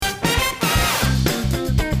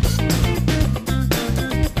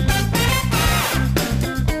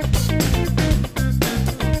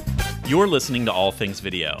You're listening to All Things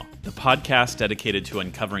Video, the podcast dedicated to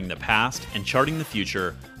uncovering the past and charting the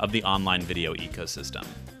future of the online video ecosystem.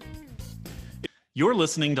 You're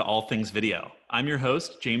listening to All Things Video. I'm your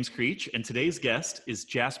host, James Creech, and today's guest is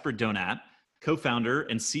Jasper Donat, co-founder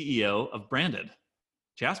and CEO of Branded.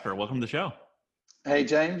 Jasper, welcome to the show. Hey,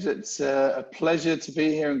 James. It's a pleasure to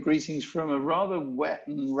be here, and greetings from a rather wet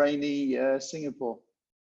and rainy Singapore.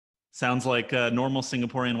 Sounds like normal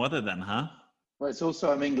Singaporean weather then, huh? Well, it's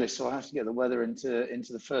also, I'm English, so I have to get the weather into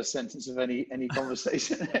the first sentence of any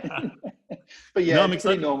conversation. But yeah, no, it's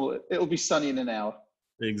pretty normal. It'll be sunny in an hour.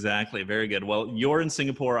 Exactly. Very good. Well, you're in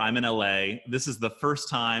Singapore. I'm in LA. This is the first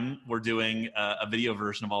time we're doing a video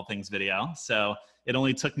version of All Things Video. So it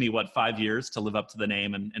only took me, 5 years to live up to the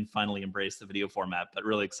name and finally embrace the video format, but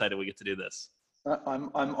really excited we get to do this. I'm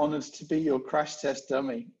honored to be your crash test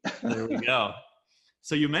dummy. There we go.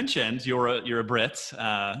 So you mentioned you're a Brit,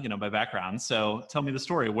 by background. So tell me the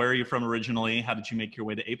story. Where are you from originally? How did you make your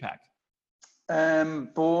way to APAC?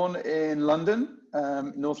 Born in London,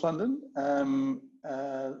 North London.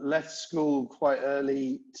 Left school quite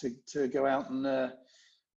early to go out and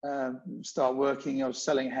start working. I was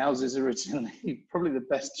selling houses originally, probably the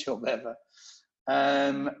best job ever.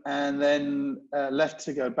 And then left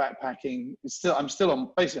to go backpacking. I'm still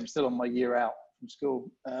on my year out from school.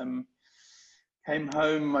 Came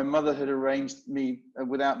home, my mother had arranged me,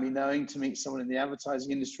 without me knowing, to meet someone in the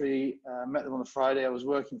advertising industry. Met them on the Friday. I was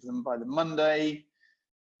working for them by the Monday,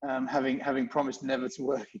 having promised never to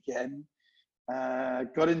work again.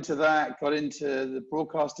 Got into the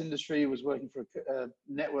broadcast industry, was working for a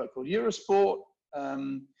network called Eurosport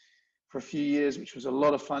for a few years, which was a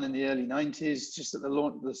lot of fun in the early 90s, just at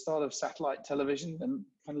the start of satellite television and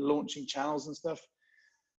kind of launching channels and stuff.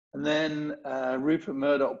 And then Rupert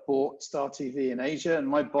Murdoch bought Star TV in Asia, and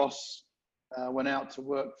my boss went out to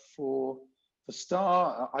work for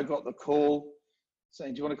Star. I got the call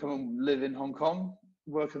saying, "Do you want to come and live in Hong Kong?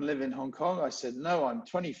 Work and live in Hong Kong?" I said, "No, I'm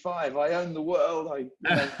 25. I own the world."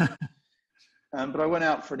 But I went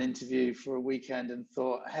out for an interview for a weekend and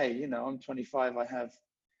thought, "Hey, I'm 25. I have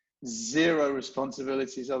zero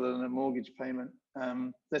responsibilities other than a mortgage payment.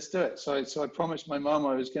 Let's do it." So I promised my mom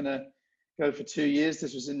I was going to go for 2 years.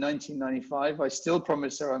 This was in 1995. I still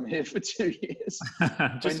promise her I'm here for 2 years.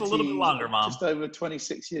 Just a little bit longer, Mom. Just over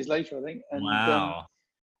 26 years later, I think. And, wow.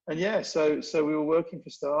 And yeah, so we were working for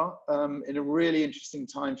Star in a really interesting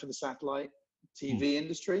time for the satellite TV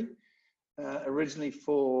industry. Originally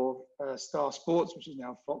for Star Sports, which is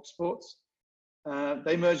now Fox Sports.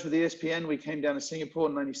 They merged with ESPN. We came down to Singapore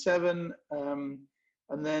in 97.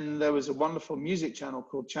 And then there was a wonderful music channel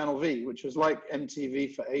called Channel V, which was like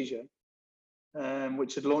MTV for Asia.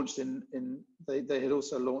 Which had launched they had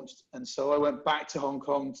also launched. And so I went back to Hong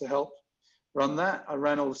Kong to help run that. I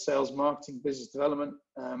ran all the sales, marketing, business development.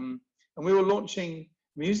 And we were launching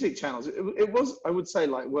music channels. It was, I would say,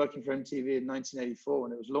 like working for MTV in 1984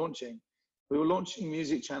 when it was launching. We were launching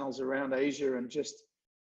music channels around Asia and just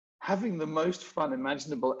having the most fun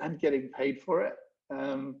imaginable and getting paid for it.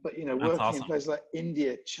 But, working awesome. in places like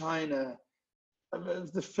India, China,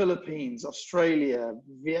 the Philippines, Australia,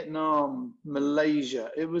 Vietnam,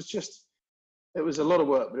 Malaysia. It was a lot of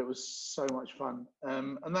work, but it was so much fun.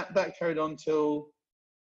 And that carried on till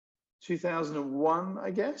 2001,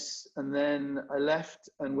 I guess. And then I left,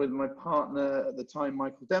 and with my partner at the time,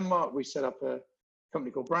 Michael Denmark, we set up a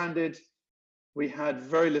company called Branded. We had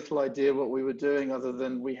very little idea what we were doing other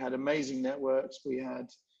than we had amazing networks. We had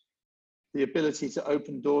the ability to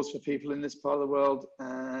open doors for people in this part of the world.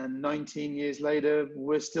 And 19 years later,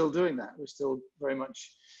 we're still doing that. We're still very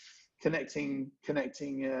much connecting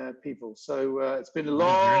people. So it's been a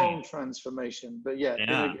long transformation, but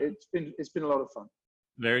it's been a lot of fun.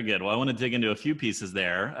 Very good. Well, I want to dig into a few pieces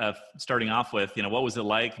there. Starting off with, what was it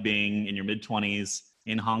like being in your mid-20s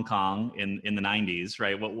in Hong Kong in the 90s,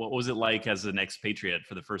 right? What was it like as an expatriate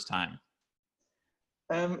for the first time?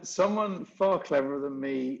 Someone far cleverer than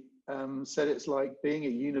me said it's like being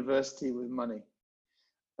at university with money.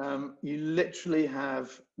 You literally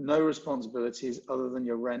have no responsibilities other than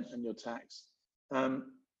your rent and your tax.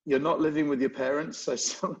 You're not living with your parents.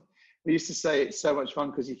 So we used to say it's so much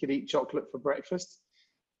fun because you could eat chocolate for breakfast.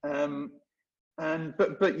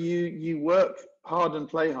 But you work hard and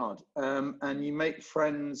play hard, and you make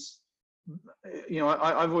friends.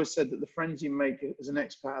 I've always said that the friends you make as an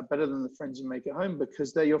expat are better than the friends you make at home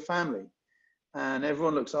because they're your family. And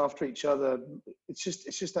everyone looks after each other. It's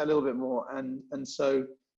just that little bit more. And so,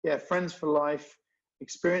 yeah, friends for life,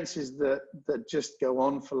 experiences that just go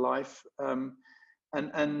on for life.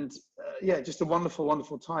 Just a wonderful,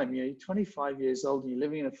 wonderful time. You're 25 years old and you're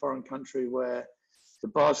living in a foreign country where the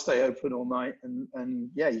bars stay open all night, and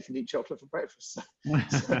yeah, you can eat chocolate for breakfast.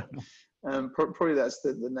 So, probably that's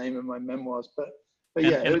the name of my memoirs. But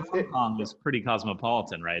yeah, And Hong Kong is pretty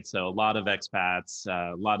cosmopolitan, right? So a lot of expats,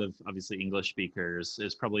 a lot of obviously English speakers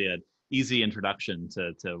is probably an easy introduction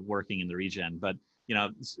to working in the region. But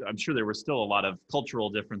I'm sure there were still a lot of cultural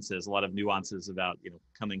differences, a lot of nuances about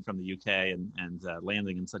coming from the UK and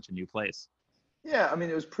landing in such a new place. Yeah, I mean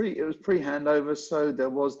it was pre handover, so there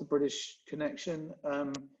was the British connection.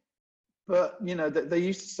 But they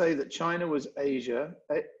used to say that China was Asia,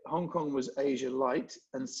 Hong Kong was Asia light,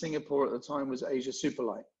 and Singapore at the time was Asia super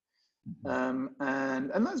light. And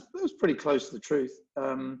that was pretty close to the truth.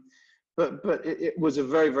 But it was a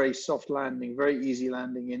very, very soft landing, very easy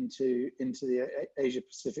landing into the Asia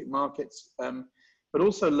Pacific markets. But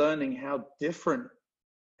also learning how different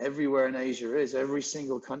everywhere in Asia is, every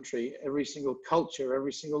single country, every single culture,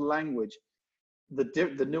 every single language,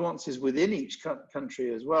 the nuances within each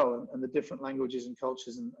country as well, and the different languages and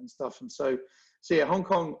cultures and stuff. And so yeah, Hong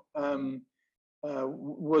Kong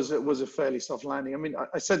was a fairly soft landing. I mean,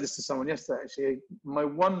 I said this to someone yesterday, actually. My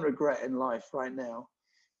one regret in life right now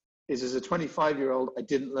is, as a 25-year-old, I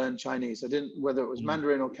didn't learn Chinese. I didn't, whether it was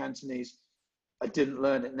Mandarin or Cantonese, I didn't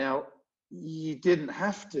learn it. Now, you didn't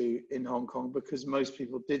have to in Hong Kong because most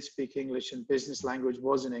people did speak English and business language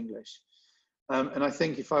was in English. And I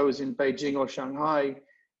think if I was in Beijing or Shanghai,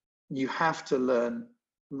 you have to learn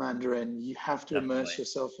Mandarin. You have to immerse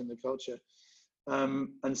yourself in the culture.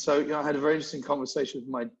 And so, I had a very interesting conversation with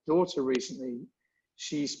my daughter recently.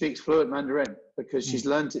 She speaks fluent Mandarin because she's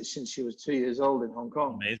learned it since she was 2 years old in Hong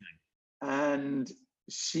Kong. Amazing. And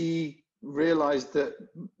she realized that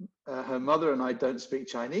her mother and I don't speak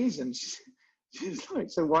Chinese. And she's like,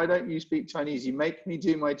 so why don't you speak Chinese? You make me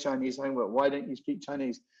do my Chinese homework. Why don't you speak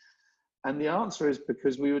Chinese? And the answer is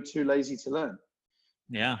because we were too lazy to learn.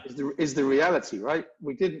 Yeah. Is the reality, right?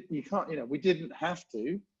 We didn't have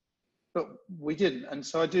to, but we didn't. And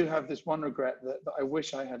so I do have this one regret that I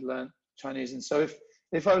wish I had learned Chinese. And so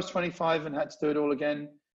if I was 25 and had to do it all again,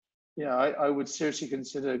 I would seriously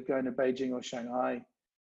consider going to Beijing or Shanghai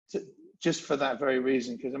just for that very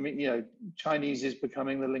reason. Because I mean, Chinese is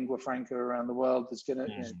becoming the lingua franca around the world. It's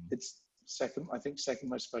it's second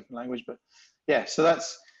most spoken language. But yeah,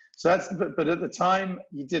 but at the time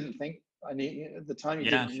you didn't think need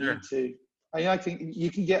to. I think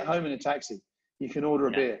you can get home in a taxi. You can order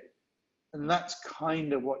a beer, and that's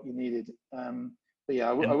kind of what you needed. But yeah,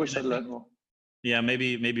 I wish I'd learned more. Yeah,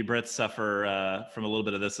 maybe Brits suffer from a little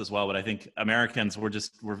bit of this as well, but I think Americans we're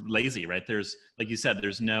lazy, right? There's, like you said,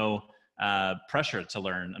 there's no pressure to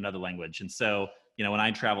learn another language, and so when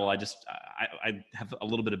I travel, I have a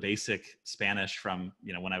little bit of basic Spanish from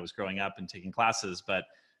when I was growing up and taking classes, but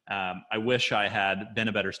I wish I had been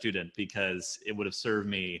a better student because it would have served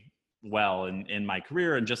me well in my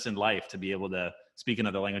career and just in life to be able to speak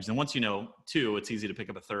another language. And once you know two, it's easy to pick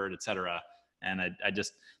up a third, etc. And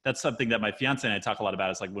that's something that my fiance and I talk a lot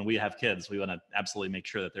about. It's like when we have kids, we want to absolutely make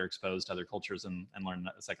sure that they're exposed to other cultures and learn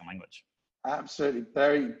a second language. Absolutely.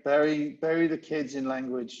 Bury the kids in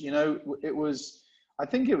language. I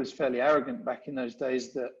think it was fairly arrogant back in those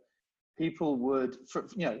days that people would,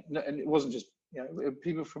 and it wasn't just,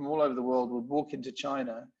 people from all over the world would walk into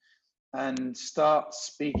China and start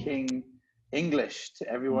speaking English to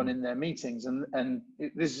everyone in their meetings. And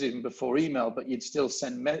this is even before email, but you'd still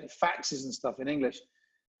send faxes and stuff in English.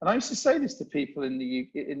 And I used to say this to people in the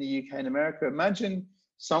UK and America. Imagine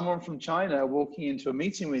someone from China walking into a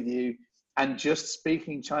meeting with you and just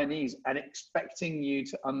speaking Chinese and expecting you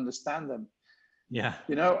to understand them. Yeah.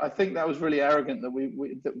 I think that was really arrogant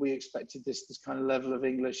that we expected this kind of level of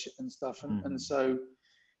English and stuff. And so,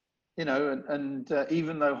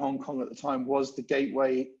 even though Hong Kong at the time was the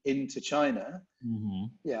gateway into China,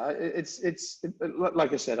 it's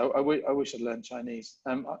like I said, I wish I'd learned Chinese.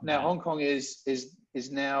 Now Hong Kong is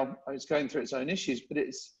now, it's going through its own issues, but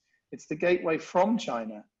it's the gateway from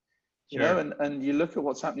China, and you look at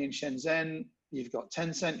what's happening in Shenzhen. You've got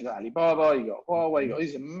Tencent, you've got Alibaba, you've got Huawei, you've got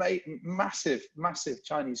these massive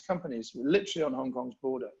Chinese companies literally on Hong Kong's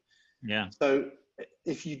border. Yeah. So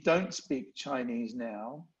if you don't speak Chinese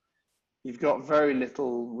now, you've got very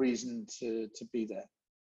little reason to be there.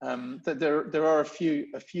 There are a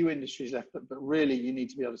few industries left, but really you need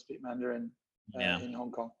to be able to speak Mandarin in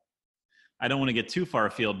Hong Kong. I don't want to get too far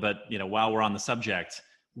afield, but while we're on the subject,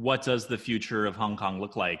 what does the future of Hong Kong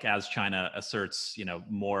look like as China asserts,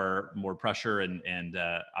 more pressure and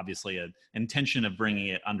obviously an intention of bringing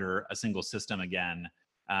it under a single system again?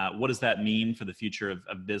 What does that mean for the future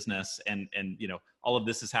of business? And all of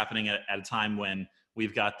this is happening at a time when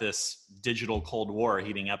we've got this digital Cold War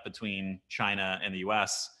heating up between China and the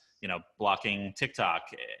US. blocking TikTok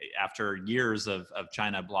after years of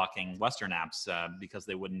China blocking Western apps because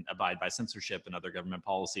they wouldn't abide by censorship and other government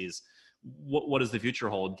policies. What does the future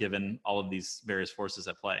hold given all of these various forces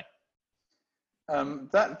at play?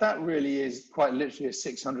 That really is quite literally a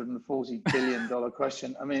 $640 billion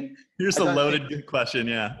question. I mean, here's a loaded question.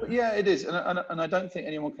 Yeah. Yeah, it is. And I don't think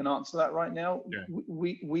anyone can answer that right now. Sure.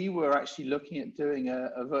 We were actually looking at doing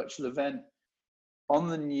a virtual event on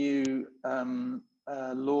the new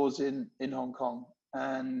laws in Hong Kong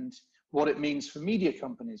and what it means for media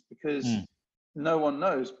companies, because no one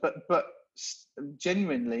knows, but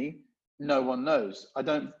genuinely, no one knows. I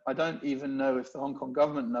don't even know if the Hong Kong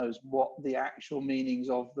government knows what the actual meanings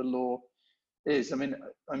of the law is. I mean,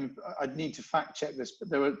 I'd need to fact check this,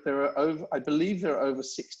 but I believe there are over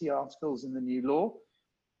 60 articles in the new law,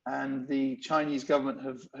 and the Chinese government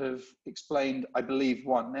have explained, I believe,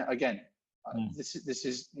 one. Now, again, this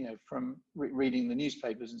is from reading the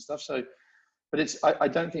newspapers and stuff. So, but I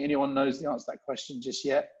don't think anyone knows the answer to that question just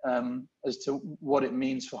yet, as to what it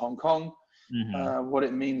means for Hong Kong. What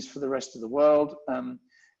it means for the rest of the world.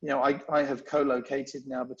 I have co-located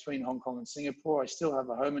now between Hong Kong and Singapore. I still have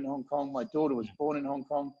a home in Hong Kong. My daughter was born in Hong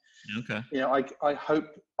Kong. Okay.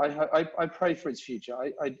 I pray for its future.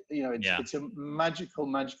 It's a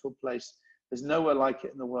magical place. There's nowhere like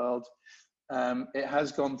it in the world. It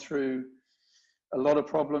has gone through a lot of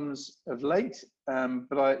problems of late,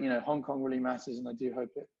 but Hong Kong really matters, and I do hope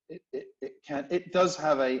it does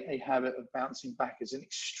have a habit of bouncing back as an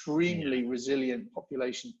extremely resilient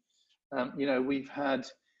population. We've had,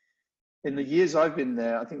 in the years I've been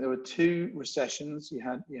there, I think there were 2 recessions. You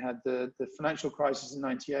had the financial crisis in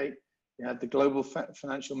 '98, you had the global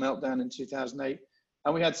financial meltdown in 2008,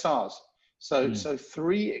 and we had SARS. So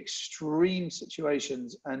 3 extreme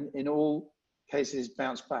situations, and in all cases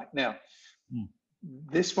bounced back. Now,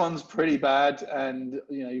 this one's pretty bad, and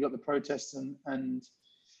you've got the protests and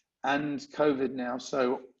COVID now.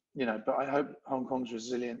 So, but I hope Hong Kong's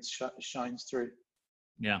resilience shines through.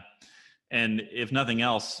 Yeah. And if nothing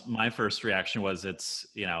else, my first reaction was it's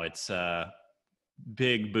a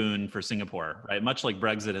big boon for Singapore, right? Much like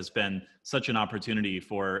Brexit has been such an opportunity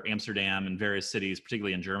for Amsterdam and various cities,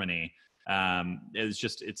 particularly in Germany.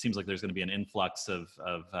 It seems like there's going to be an influx of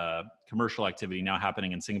commercial activity now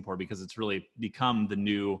happening in Singapore, because it's really become the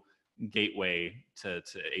new gateway to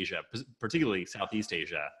Asia, particularly Southeast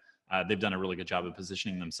Asia. They've done a really good job of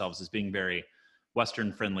positioning themselves as being very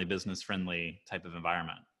Western friendly, business friendly type of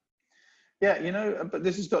environment. Yeah, but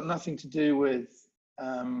this has got nothing to do with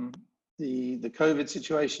the COVID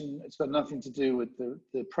situation. It's got nothing to do with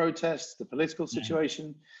the protests, the political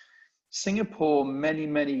situation. Singapore,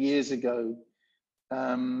 many years ago,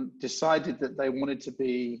 decided that they wanted to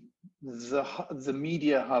be the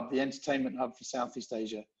media hub, the entertainment hub for Southeast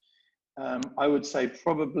Asia. I would say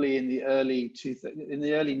probably in the early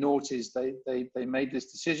noughties, they made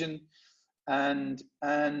this decision and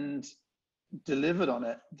delivered on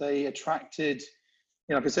it. They attracted,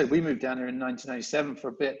 like I said, we moved down here in 1997 for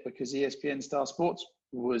a bit because ESPN Star Sports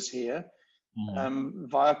was here.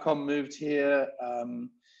 Viacom moved here.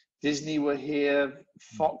 Disney were here.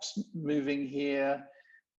 Fox moving here.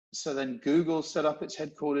 So then Google set up its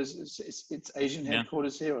headquarters, its Asian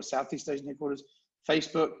headquarters here, or Southeast Asian headquarters.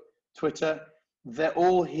 Facebook, Twitter, they're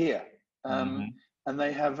all here. And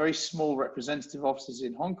they have very small representative offices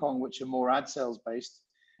in Hong Kong, which are more ad sales based,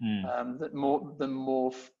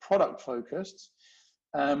 more product focused,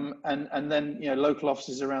 and then local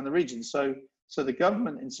offices around the region. So the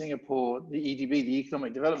government in Singapore, the EDB, the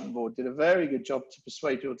Economic Development Board, did a very good job to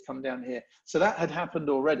persuade people to come down here. So that had happened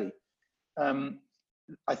already.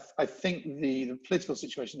 I think the political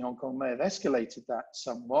situation in Hong Kong may have escalated that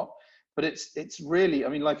somewhat, but it's really, I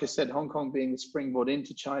mean, like I said, Hong Kong being the springboard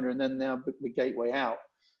into China and then now the gateway out.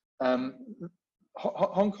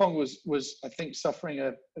 Hong Kong was I think suffering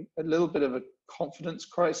a little bit of a confidence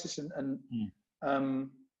crisis and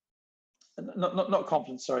not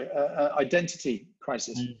confidence, sorry, identity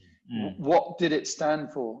crisis. What did it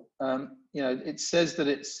stand for? It says that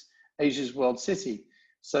it's Asia's world city.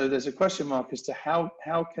 So there's a question mark as to how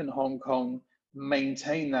can Hong Kong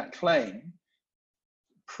maintain that claim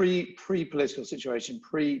pre-political situation,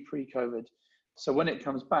 pre-COVID. So when it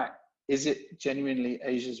comes back, is it genuinely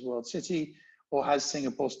Asia's world city, or has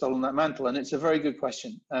Singapore stolen that mantle? And it's a very good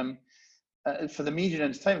question. For the media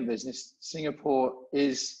and entertainment business, Singapore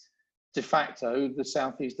is de facto the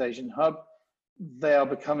Southeast Asian hub. They are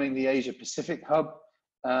becoming the Asia Pacific hub.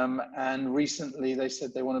 And recently they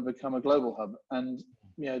said they want to become a global hub. And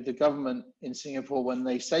the government in Singapore, when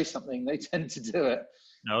they say something, they tend to do it.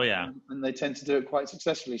 Oh yeah. And they tend to do it quite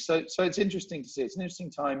successfully. So it's interesting to see. It's an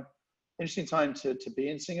interesting time interesting time to be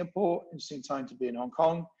in Singapore, interesting time to be in Hong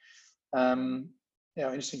Kong.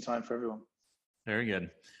 Interesting time for everyone. Very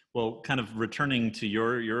good. Well, kind of returning to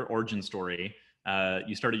your origin story,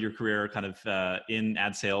 you started your career kind of in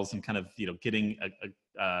ad sales and kind of, getting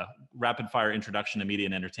a rapid fire introduction to media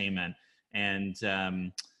and entertainment. And,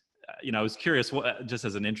 I was curious, just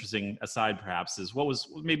as an interesting aside, perhaps, what was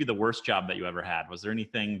maybe the worst job that you ever had? Was there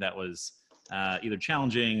anything that was either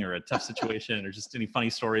challenging or a tough situation, or just any funny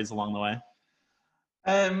stories along the way?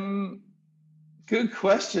 Good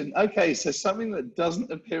question. Okay, so something that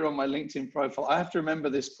doesn't appear on my LinkedIn profile. I have to remember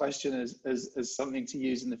this question as something to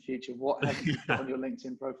use in the future. What have you got on your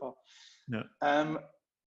LinkedIn profile? No.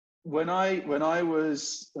 When I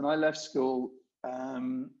left school,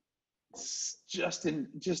 just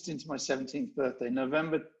into my 17th birthday,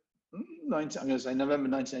 November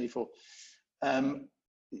 1984.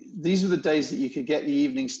 These were the days that you could get the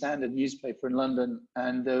Evening Standard newspaper in London,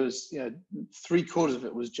 and there was, 3/4 of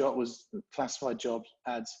it was classified job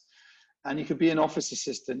ads, and you could be an office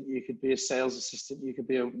assistant, you could be a sales assistant, you could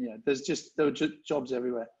be there were just jobs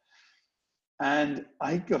everywhere. And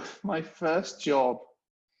I got my first job.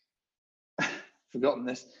 Forgotten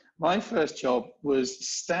this. My first job was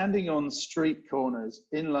standing on street corners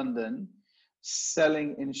in London,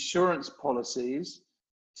 selling insurance policies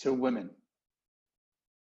to women.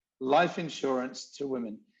 Life insurance to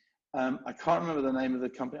women. I can't remember the name of the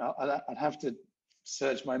company. I'd have to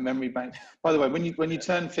search my memory bank. By the way, when you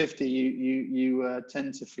turn 50, you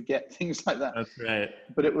tend to forget things like that. That's right.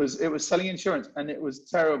 But it was selling insurance, and it was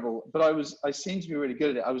terrible. But I seemed to be really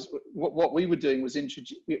good at it. What we were doing was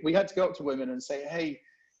we had to go up to women and say, hey,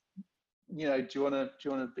 do you want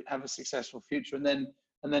to have a successful future? And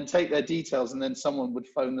then take their details, and then someone would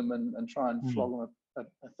phone them and try and flog them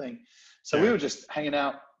a thing. So we were just hanging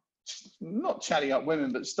out, not chatting up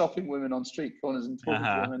women, but stopping women on street corners and talking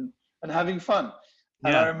to them and having fun.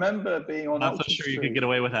 And I remember being on Not so sure you could get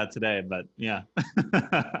away with that today, but yeah.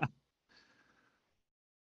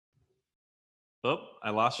 Oh,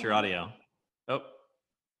 I lost your audio. Oh,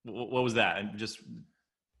 what was that? Just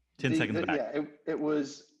 10 seconds back. Yeah, it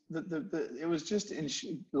was it was just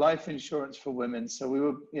life insurance for women. So we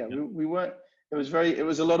were, we weren't. It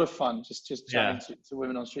was a lot of fun just chatting to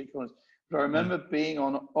women on street corners. But I remember being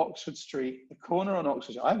on Oxford Street, the corner on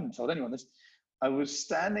Oxford Street. I haven't told anyone this. I was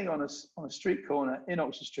standing on a street corner in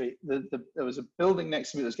Oxford Street. There was a building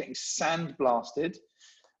next to me that was getting sandblasted.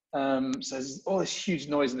 So there's all this huge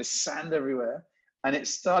noise and this sand everywhere. And it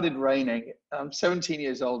started raining. I'm 17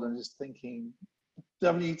 years old and just thinking,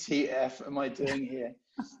 WTF am I doing here?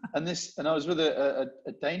 and I was with a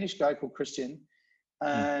Danish guy called Christian,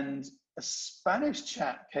 and a Spanish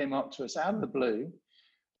chap came up to us out of the blue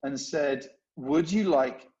and said, would you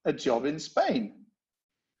like a job in Spain?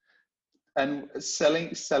 And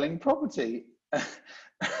selling property.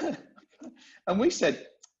 And we said,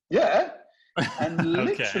 yeah. And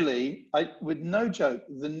literally, with no joke,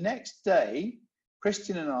 the next day,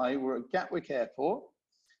 Christian and I were at Gatwick Airport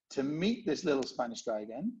to meet this little Spanish guy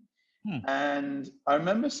again. And I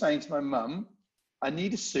remember saying to my mum, I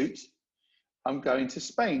need a suit. I'm going to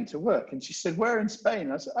Spain to work. And she said, where in Spain?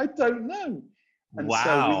 And I said, I don't know. And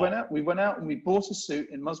so we went out and we bought a suit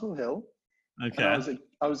in Muswell Hill. Okay. And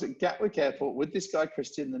I was at Gatwick Airport with this guy,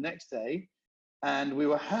 Christian, the next day. And we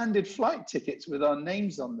were handed flight tickets with our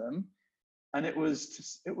names on them. And it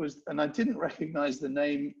was, and I didn't recognize the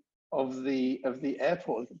name of the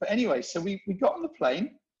airport. But anyway, so we got on the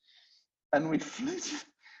plane and we flew to,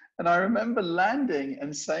 and I remember landing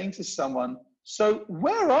and saying to someone, so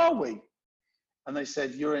where are we? And they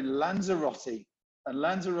said, you're in Lanzarote. And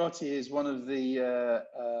Lanzarote is one of the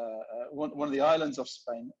islands of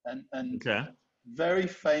Spain, and very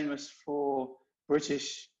famous for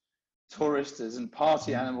British tourists and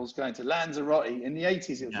party animals going to Lanzarote. In the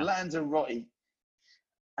 80s, it was Lanzarote.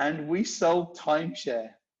 And we sold timeshare,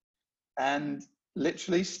 and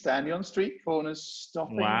literally standing on street corners,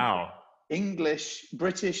 stopping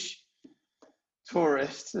British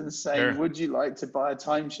tourists and saying, would you like to buy a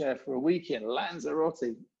timeshare for a week in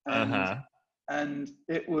Lanzarote? And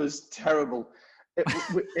it was terrible.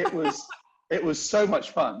 It was so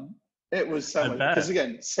much fun. It was so much, because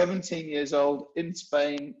again, 17 years old in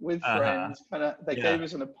Spain with friends, they gave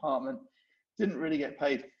us an apartment, didn't really get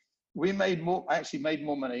paid. We made more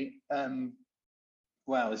money.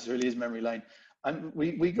 Wow, this really is memory lane. And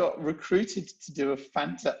we got recruited to do a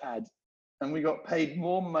Fanta ad, and we got paid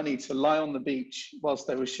more money to lie on the beach whilst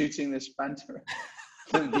they were shooting this Fanta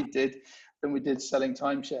than we did selling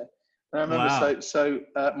timeshare. And I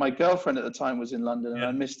remember, my girlfriend at the time was in London, and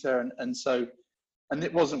I missed her, and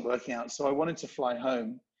it wasn't working out. So I wanted to fly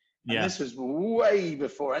home, And Yeah. this was way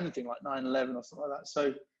before anything like 9/11 or something like that.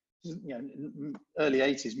 So, early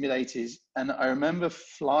 80s, mid 80s. And I remember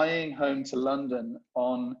flying home to London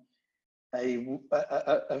on a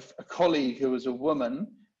colleague who was a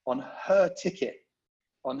woman, on her ticket,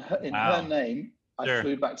 in her Wow. name. I Sure.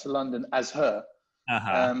 flew back to London as her.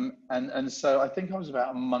 Uh-huh. And so I think I was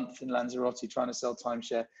about a month in Lanzarote trying to sell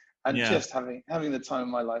timeshare and Yeah. just having the time of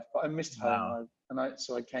my life. But I missed Wow. home,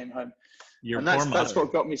 so I came home, Your and poor that's mother.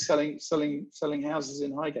 what got me selling houses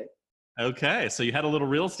in Highgate. Okay. So you had a little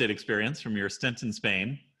real estate experience from your stint in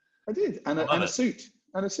Spain. I did, and I love a it. suit,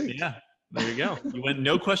 Yeah. There you go. You went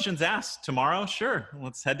no questions asked. Tomorrow, sure.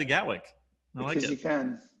 Let's head to Gatwick. I like because it. you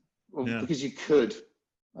can, or Yeah. because you could,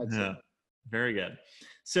 I'd say. Yeah. Very good.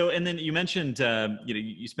 So, and then you mentioned,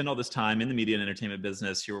 you spend all this time in the media and entertainment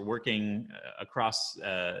business. You were working across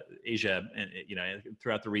Asia,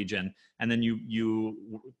 throughout the region, and then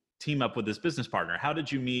you team up with this business partner. How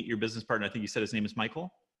did you meet your business partner? I think you said his name is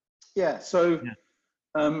Michael. Yeah. So Yeah.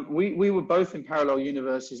 we were both in parallel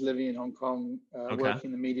universities, living in Hong Kong, Okay. working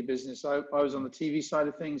in the media business. I was on the TV side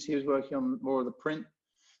of things. He was working on more of the print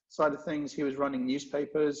side of things. He was running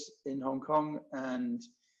newspapers in Hong Kong, and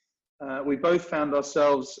we both found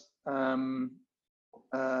ourselves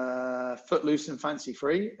footloose and fancy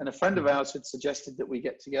free. And a friend of ours had suggested that we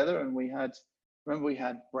get together, and we had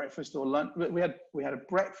breakfast or lunch. We had a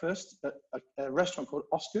breakfast at a restaurant called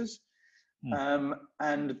Oscars.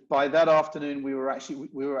 And by that afternoon, we were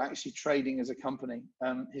actually trading as a company.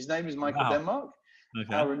 His name is Michael Wow. Denmark.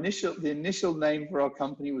 Okay. The initial name for our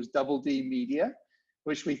company was Double D Media,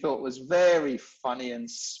 which we thought was very funny and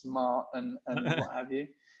smart and what have you.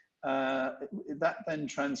 That then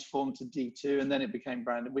transformed to D2, and then it became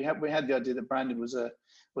branded. We had the idea that branded was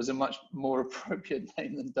a much more appropriate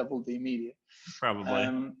name than Double D Media.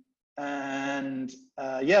 Probably.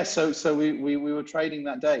 So we were trading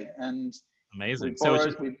that day, and Amazing. So it's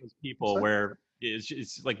just those people where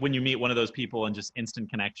it's like when you meet one of those people and just instant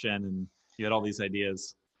connection, and you had all these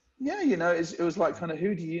ideas. Yeah, it was like kind of,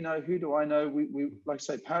 who do you know? Who do I know? We like I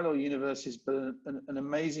say, parallel universities, but an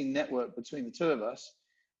amazing network between the two of us.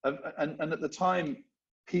 And at the time,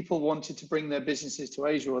 people wanted to bring their businesses to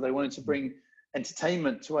Asia, or they wanted to bring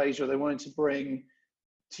entertainment to Asia, or they wanted to bring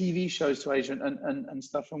TV shows to Asia and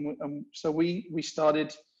stuff. And so we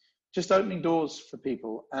started just opening doors for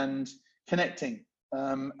people and connecting,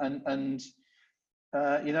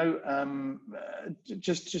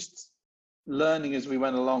 just learning as we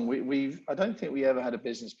went along. I don't think we ever had a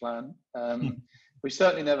business plan. We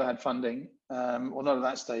certainly never had funding, or not at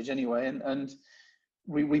that stage anyway. And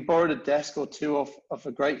we borrowed a desk or two off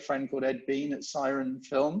a great friend called Ed Bean at Siren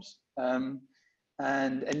Films, and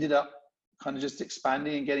ended up kind of just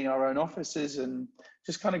expanding and getting our own offices and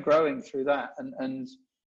just kind of growing through that.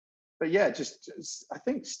 But yeah, just I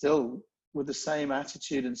think still with the same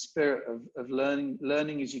attitude and spirit of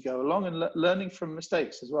learning as you go along, and learning from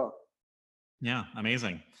mistakes as well. Yeah,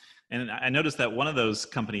 amazing. And I noticed that one of those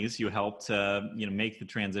companies you helped, make the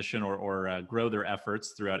transition or grow their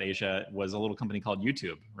efforts throughout Asia was a little company called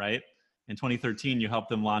YouTube, right? In 2013, you helped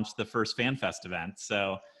them launch the first FanFest event.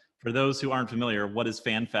 So for those who aren't familiar, what is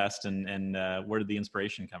FanFest, and where did the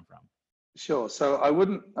inspiration come from? Sure. So I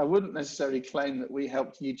wouldn't necessarily claim that we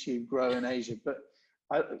helped YouTube grow in Asia, but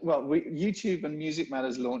YouTube and Music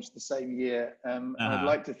Matters launched the same year. I'd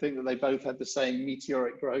like to think that they both had the same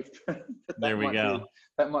meteoric growth. But there we go.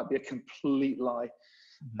 That might be a complete lie.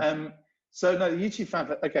 Mm-hmm. So no, the YouTube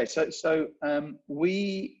fan. Okay, so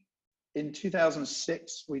we in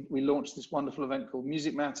 2006 we launched this wonderful event called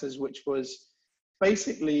Music Matters, which was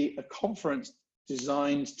basically a conference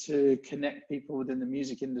designed to connect people within the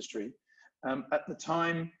music industry. At the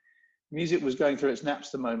time, music was going through its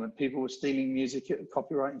Napster moment. People were stealing music,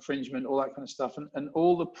 copyright infringement, all that kind of stuff, and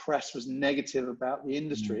all the press was negative about the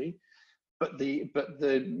industry. But the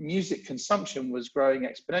music consumption was growing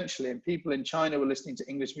exponentially, and people in China were listening to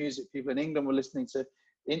English music. People in England were listening to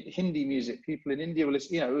Hindi music. People in India were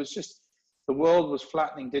listening. It was just, the world was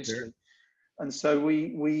flattening digitally. Sure. And so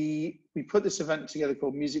we put this event together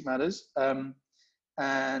called Music Matters,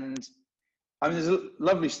 and I mean, there's a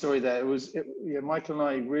lovely story there. Michael and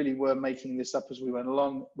I really were making this up as we went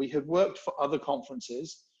along. We had worked for other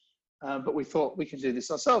conferences, but we thought we can do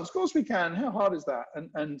this ourselves. Of course we can. How hard is that?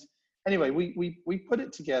 And anyway, we put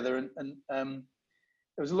it together, and there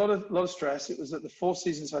was a lot of stress. It was at the Four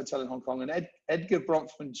Seasons Hotel in Hong Kong, and Edgar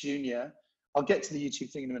Bronfman Jr. I'll get to the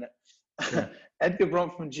YouTube thing in a minute. Sure. Edgar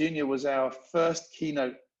Bronfman Jr. was our first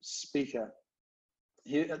keynote speaker.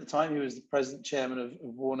 At the time, he was the president chairman of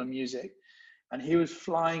Warner Music. And he was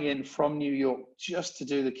flying in from New York just to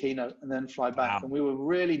do the keynote and then fly back. Wow. And we were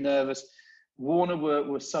really nervous. Warner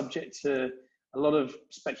were subject to a lot of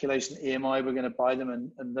speculation that EMI were going to buy them,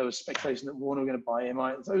 and there was speculation that Warner were going to buy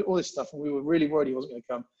EMI, so all this stuff, and we were really worried he wasn't going to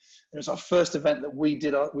come. And it was our first event that we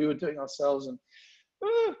were doing ourselves,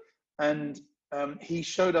 and he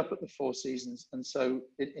showed up at the Four Seasons, and so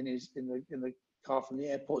in the car from the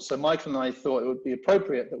airport. So Michael and I thought it would be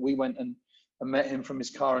appropriate that we went and met him from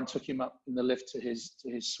his car and took him up in the lift to his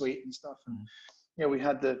suite and stuff. And we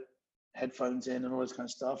had the headphones in and all this kind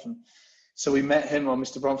of stuff, and so we met him, or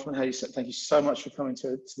Mr. Bronfman. He said, "Thank you so much for coming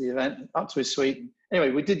to the event," up to his suite. And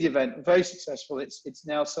anyway, we did the event, very successful. It's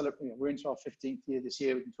now celebrating. We're into our 15th year this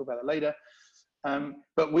year. We can talk about it later.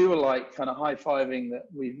 But we were like kind of high-fiving that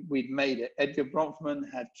we'd made it. Edgar Bronfman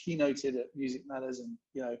had keynoted at Music Matters, and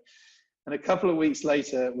and a couple of weeks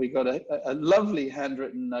later, we got a lovely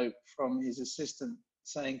handwritten note from his assistant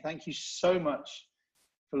saying, "Thank you so much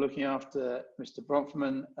for looking after Mr.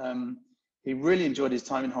 Bronfman. He really enjoyed his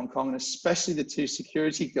time in Hong Kong, and especially the 2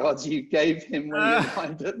 security guards you gave him when he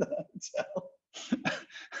arrived at the hotel."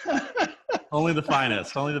 Only the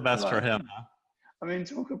finest, only the best for him. Huh? I mean,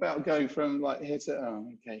 talk about going from like here to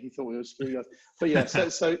okay. He thought we were screwed up, but yeah.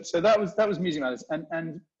 So that was Music Matters,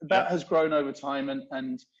 and that has grown over time,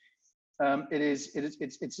 and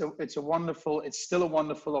it's a wonderful. It's still a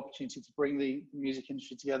wonderful opportunity to bring the music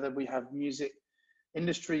industry together. We have music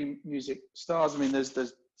stars. I mean, there's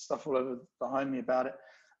stuff all over behind me about it,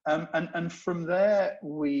 and from there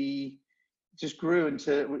we just grew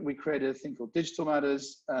into, we created a thing called Digital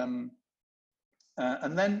Matters, and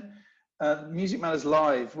then Music Matters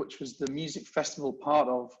Live, which was the music festival part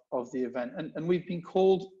of the event, and we've been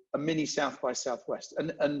called a mini South by Southwest,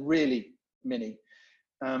 and really mini.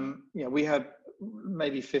 We had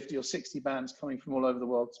maybe 50 or 60 bands coming from all over the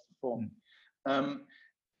world to perform.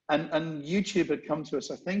 And YouTube had come to us,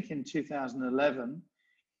 I think, in 2011,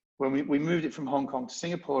 when we moved it from Hong Kong to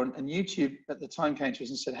Singapore, and YouTube at the time came to us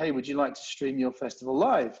and said, "Hey, would you like to stream your festival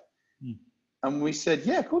live?" And we said,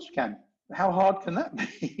 "Yeah, of course we can. How hard can that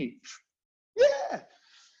be?" Yeah.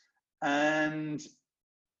 And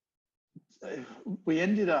we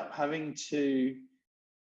ended up having to,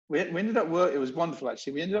 it was wonderful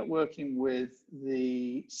actually. We ended up working with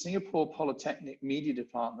the Singapore Polytechnic Media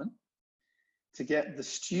Department to get the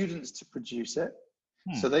students to produce it.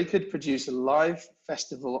 So they could produce a live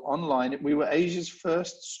festival online. We were Asia's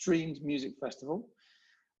first streamed music festival.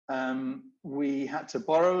 We had to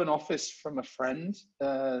borrow an office from a friend,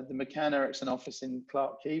 the McCann Erickson office in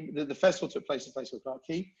Clarke Quay. The festival took place in a place called Clarke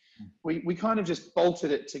Quay. We kind of just bolted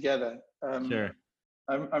it together. Sure.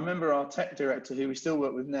 I remember our tech director, who we still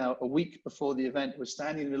work with now, a week before the event was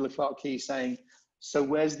standing in the middle of Clarke Quay saying, "So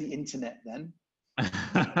where's the internet then?"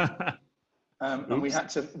 And we had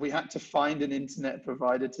to find an internet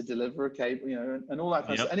provider to deliver a cable, and all that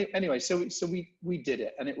kind of stuff. Anyway, so we did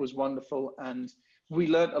it, and it was wonderful, and we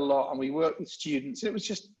learned a lot, and we worked with students. It was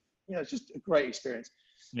just, just a great experience.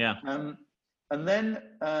 Yeah. And then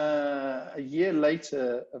a year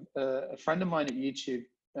later, a friend of mine at YouTube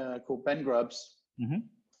called Ben Grubbs,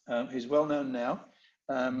 who's well known now,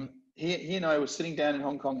 he and I were sitting down in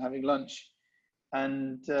Hong Kong having lunch,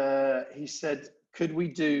 and he said, "Could we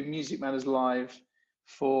do Music Matters Live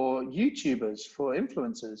for YouTubers, for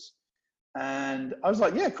influencers?" And I was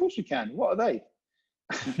like, "Yeah, of course we can. What are they?"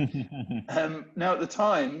 Now at the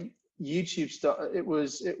time, YouTube it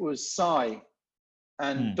was Psy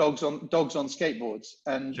and dogs on skateboards,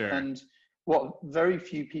 and what very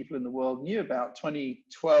few people in the world knew about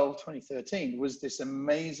 2012, 2013 was this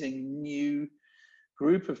amazing new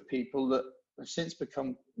group of people that have since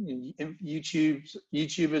become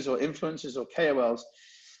YouTubers or influencers or KOLs.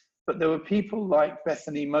 But there were people like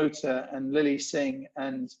Bethany Mota and Lily Singh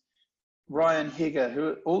and Ryan Higger,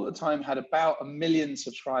 who all the time had about 1 million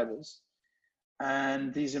subscribers,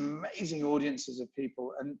 and these amazing audiences of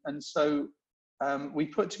people. And so we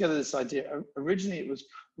put together this idea. Originally,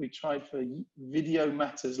 we tried for Video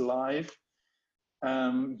Matters Live,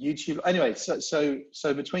 YouTube. Anyway,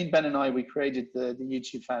 so between Ben and I, we created the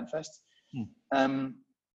YouTube Fan Fest. And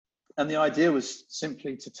the idea was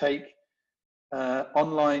simply to take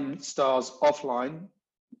online stars offline,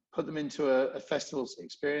 put them into a festival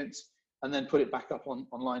experience, and then put it back up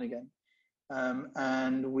online again.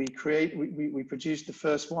 And we produced the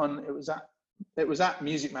first one. It was at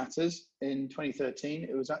Music Matters in 2013.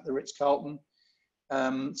 It was at the Ritz-Carlton.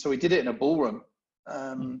 So we did it in a ballroom.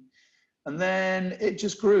 And then it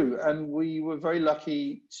just grew, and we were very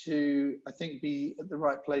lucky to, I think, be at the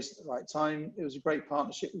right place at the right time. It was a great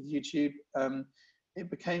partnership with YouTube.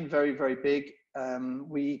 It became very, very big.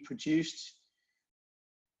 We produced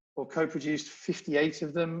or co-produced 58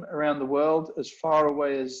 of them around the world, as far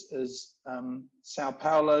away as Sao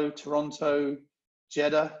Paulo, Toronto,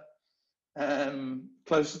 Jeddah,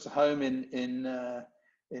 closer to home in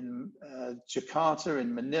Jakarta,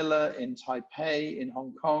 in Manila, in Taipei, in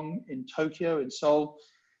Hong Kong, in Tokyo, in Seoul,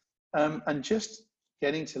 and just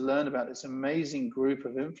getting to learn about this amazing group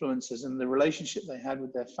of influencers and the relationship they had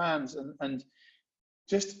with their fans, and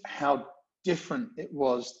just how different it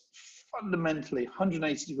was, fundamentally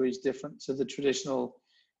 180 degrees different to the traditional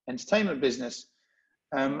entertainment business,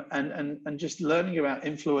 and just learning about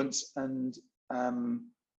influence and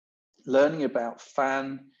learning about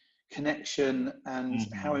fan connection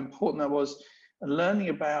and how important that was, and learning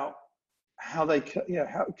about how they,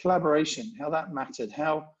 how collaboration, how that mattered,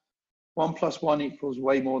 how 1 + 1 equals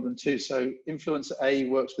way more than 2. So influencer A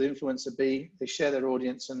works with influencer B, they share their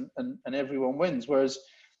audience, and everyone wins. Whereas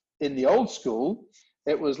in the old school,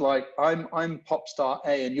 it was like, I'm pop star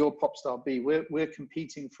A and you're pop star B. We're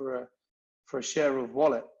competing for a share of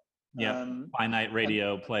wallet. Yeah, finite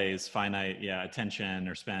radio plays, finite attention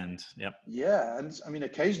or spend. Yep. Yeah, and I mean,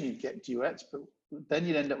 occasionally you'd get duets, but then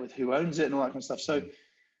you'd end up with who owns it and all that kind of stuff. So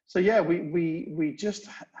yeah, we just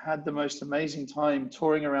had the most amazing time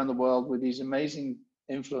touring around the world with these amazing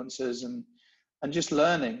influencers and just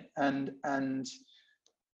learning, and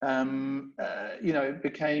it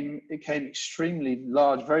became extremely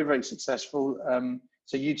large, very, very successful.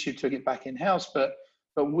 So YouTube took it back in house, but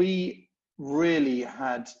we really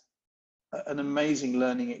had an amazing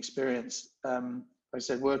learning experience. Like I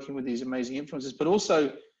said, working with these amazing influencers, but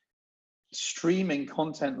also streaming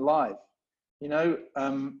content live.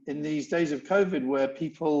 In these days of COVID, where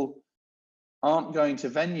people aren't going to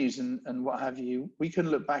venues and what have you, we can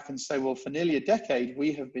look back and say, well, for nearly a decade,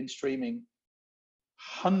 we have been streaming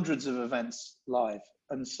hundreds of events live,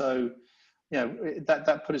 and so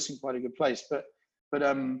that put us in quite a good place. But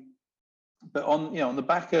on the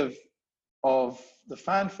back of the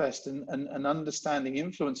Fan Fest and understanding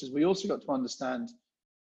influencers, we also got to understand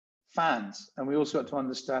fans, and we also got to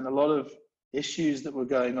understand a lot of issues that were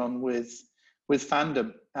going on with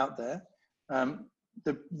fandom out there.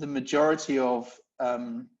 The majority of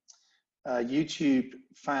YouTube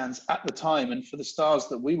fans at the time, and for the stars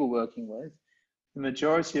that we were working with, the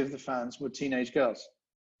majority of the fans were teenage girls.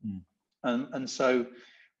 And so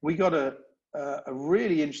we got a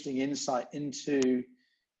really interesting insight into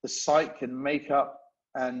the psyche and makeup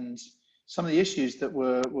and some of the issues that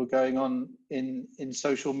were going on in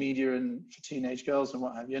social media and for teenage girls and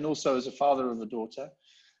what have you. And also, as a father of a daughter,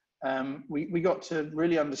 we got to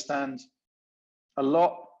really understand a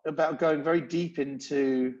lot about going very deep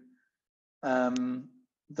into the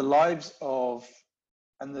lives of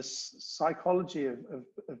and the psychology of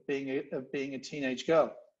being a teenage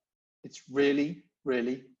girl. It's really,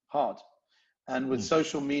 really hard. And with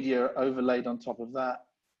social media overlaid on top of that,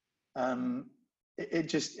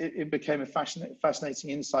 it became a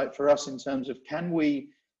fascinating insight for us in terms of can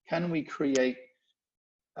we create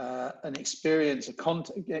an experience,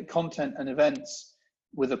 content and events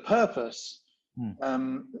with a purpose,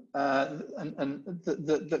 and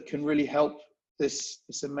that can really help this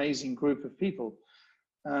amazing group of people.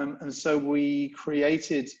 And so we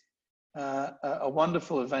created a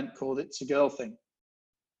wonderful event called It's a Girl Thing.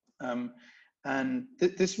 And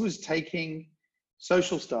this was taking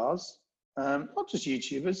social stars, not just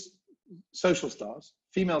YouTubers, social stars,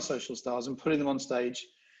 female social stars, and putting them on stage.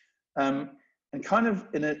 And kind of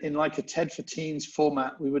in like a TED for Teens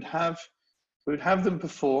format, we would have them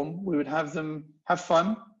perform, we would have them have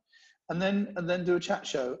fun, and then do a chat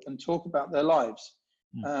show and talk about their lives.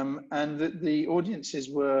 And the audiences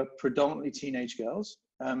were predominantly teenage girls.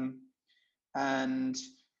 And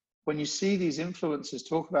when you see these influencers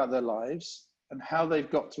talk about their lives and how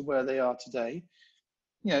they've got to where they are today,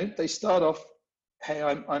 they start off, hey,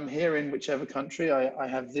 I'm here in whichever country, I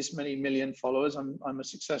have this many million followers, I'm a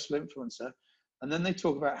successful influencer. And then they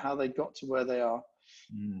talk about how they got to where they are.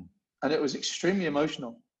 And it was extremely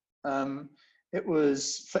emotional. It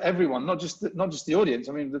was for everyone, not just the audience.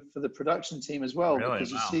 I mean, for the production team as well. Really?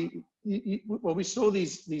 Because Wow. we saw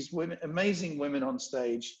these women, amazing women on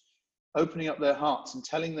stage, opening up their hearts and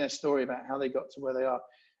telling their story about how they got to where they are.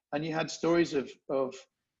 And you had stories of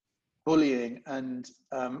bullying and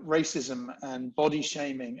racism and body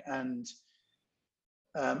shaming and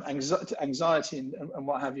anxiety and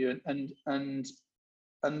what have you.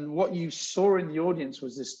 And what you saw in the audience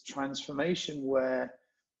was this transformation where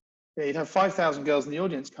you'd have 5,000 girls in the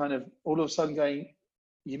audience kind of all of a sudden going,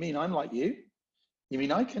 you mean I'm like you? You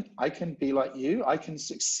mean I can be like you? I can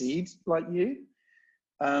succeed like you?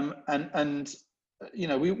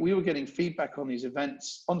 We were getting feedback on these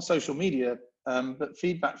events on social media but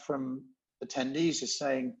feedback from attendees is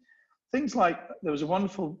saying things like, there was a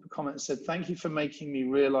wonderful comment that said, "Thank you for making me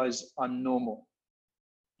realize I'm normal."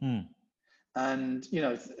 And, you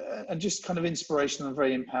know, and just kind of inspirational and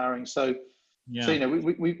very empowering. So, you know,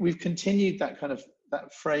 we've continued that kind of,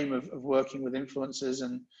 that frame of working with influencers,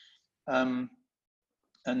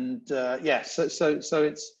 yeah,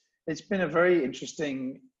 so it's been a very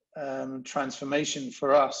interesting transformation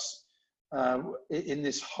for us in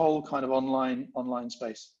this whole kind of online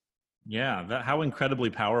space. Yeah, how incredibly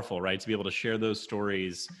powerful, right? To be able to share those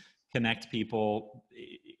stories, connect people,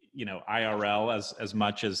 you know, IRL as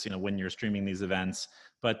much as, you know, when you're streaming these events,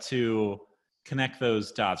 but to connect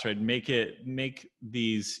those dots, right? Make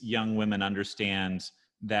these young women understand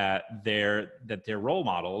that their role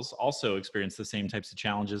models also experience the same types of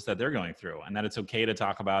challenges that they're going through, and that it's okay to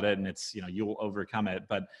talk about it, and it's, you know, you'll overcome it.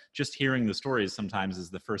 But just hearing the stories sometimes is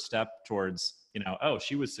the first step towards, you know, oh,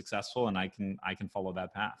 she was successful and I can follow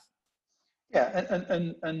that path. Yeah,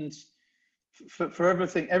 and for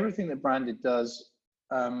everything that Branded does,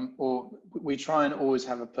 or we try and always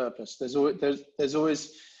have a purpose. There's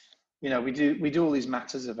always, you know, we do all these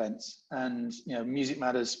matters events, and, you know, music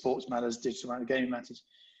matters, sports matters, digital matters, gaming matters.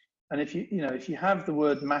 And if you have the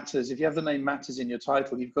word matters, if you have the name matters in your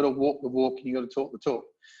title, you've got to walk the walk and you've got to talk the talk.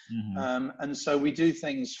 And so we do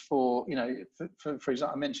things for, you know, for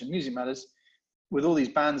example, I mentioned Music Matters. With all these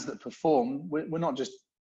bands that perform, we're not just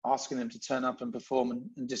asking them to turn up and perform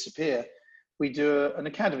and disappear. We do an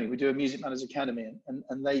academy. We do a Music Matters Academy,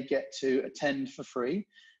 and they get to attend for free,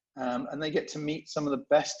 and they get to meet some of the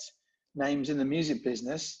best names in the music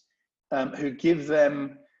business, who give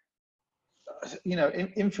them, you know,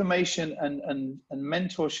 information and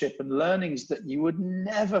mentorship and learnings that you would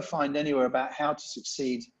never find anywhere about how to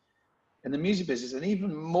succeed in the music business. And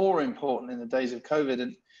even more important in the days of COVID.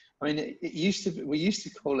 And I mean, we used to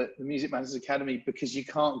call it the Music Matters Academy because you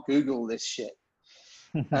can't Google this shit.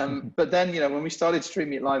 But then, you know, when we started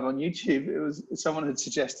streaming it live on YouTube, someone had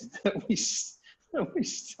suggested that we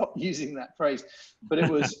stop using that phrase. But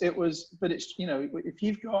it's, you know, if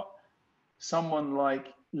you've got someone like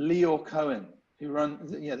Leor Cohen, who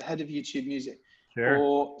runs, you know, the head of YouTube Music,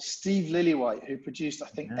 or Steve Lillywhite, who produced, I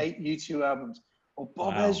think, 8 YouTube albums, or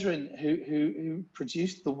Bob Ezrin, who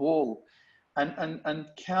produced The Wall, and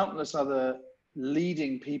countless other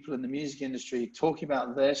leading people in the music industry talking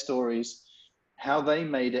about their stories, how they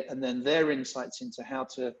made it, and then their insights into how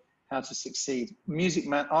to succeed.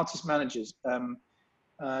 Artist managers,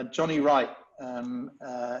 Johnny Wright.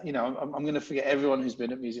 You know, I'm going to forget everyone who's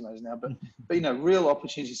been at Music Matters now, but you know, real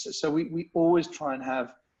opportunities. So we always try and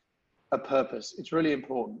have a purpose. It's really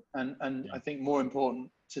important, and I think more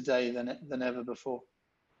important today than ever before.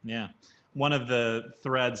 Yeah. One of the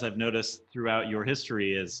threads I've noticed throughout your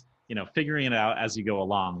history is, you know, figuring it out as you go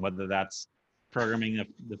along, whether that's programming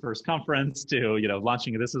the first conference to, you know,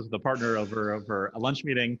 launching this as the partner over a lunch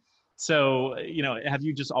meeting. So, you know, have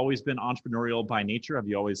you just always been entrepreneurial by nature? Have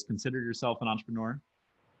you always considered yourself an entrepreneur?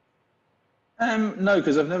 No,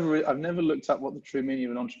 because I've never looked up what the true meaning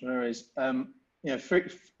of an entrepreneur is. You know,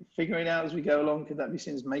 figuring it out as we go along. Could that be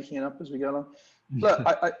seen as making it up as we go along? Look,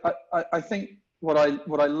 I think what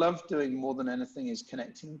I love doing more than anything is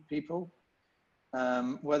connecting people,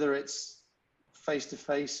 whether it's face to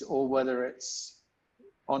face or whether it's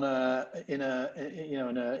in a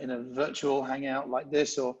virtual hangout like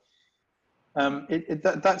this, or that's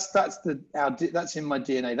in my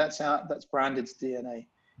DNA. That's Branded's DNA.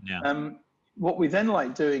 Yeah. What we then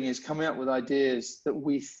like doing is coming up with ideas that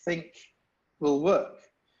we think will work,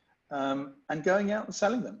 and going out and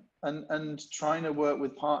selling them, and trying to work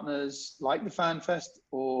with partners like the FanFest,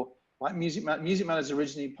 or like Music Matters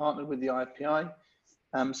originally partnered with the IFPI,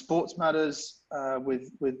 Sports Matters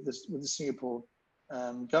with the Singapore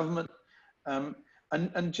government,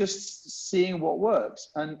 and just seeing what works,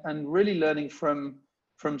 and really learning from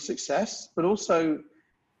success. But also,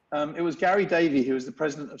 it was Gary Davey, who was the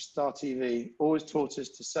president of Star TV, always taught us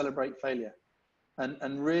to celebrate failure,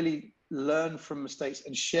 and really learn from mistakes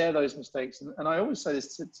and share those mistakes. And I always say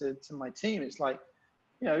this to my team. It's like,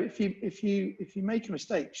 you know, if you make a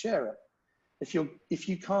mistake, share it. If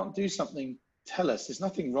you can't do something, tell us. There's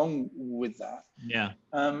nothing wrong with that. Yeah.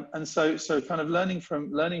 And so kind of learning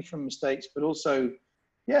from mistakes, but also,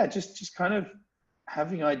 yeah, just kind of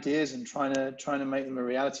having ideas and trying to make them a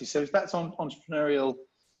reality. So if that's entrepreneurial,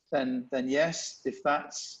 then yes. If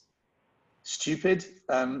that's stupid,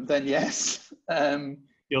 then yes.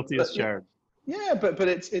 Guilty as charged. Yeah, but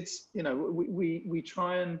it's you know, we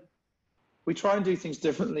try and do things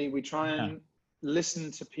differently. We try and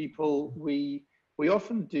listen to people. We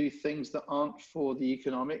often do things that aren't for the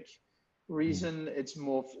economic reason. It's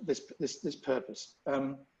more this purpose.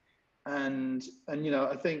 And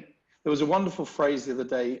I think there was a wonderful phrase the other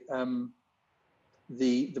day.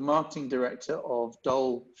 The marketing director of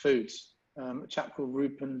Dole Foods, a chap called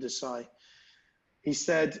Rupen Desai, he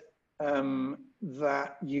said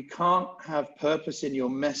that you can't have purpose in your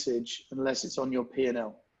message unless it's on your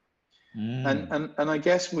P&L. And I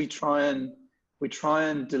guess we try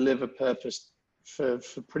and deliver purpose for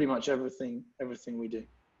pretty much everything we do.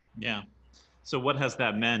 Yeah. So what has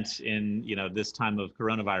that meant in this time of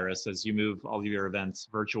coronavirus as you move all of your events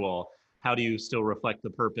virtual? How do you still reflect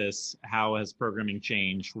the purpose? How has programming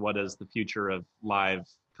changed? What is the future of live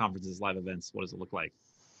conferences, live events? What does it look like?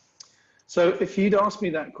 So if you'd asked me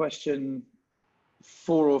that question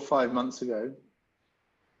 4 or 5 months ago,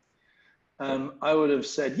 I would have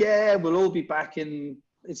said, yeah, we'll all be back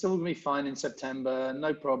it's all gonna be fine in September,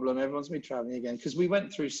 no problem. Everyone's gonna be traveling again. Because we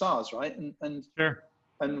went through SARS, right? And sure.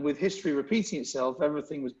 And with history repeating itself,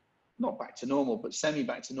 everything was not back to normal, but semi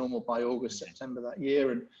back to normal by August, September that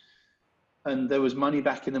year. And there was money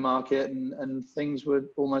back in the market and things were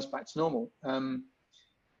almost back to normal.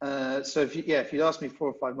 So if you'd asked me 4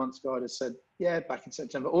 or 5 months ago, I'd have said, yeah, back in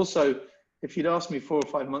September. Also, if you'd asked me 4 or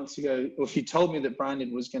 5 months ago, or if you told me that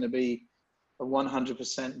Branded was going to be a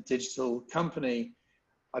 100% digital company,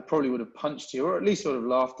 I probably would have punched you, or at least would have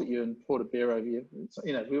laughed at you and poured a beer over you.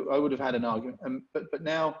 I would have had an argument. But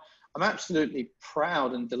now I'm absolutely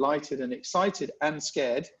proud and delighted and excited and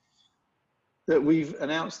scared that we've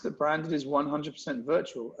announced that Branded is 100%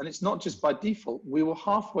 virtual. And it's not just by default. We were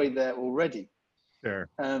halfway there already. Sure.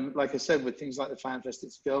 Like I said, with things like the FanFest,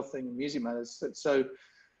 It's a Girl thing, and Music Matters.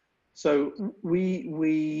 So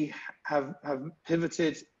we have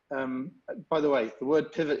pivoted. By the way, the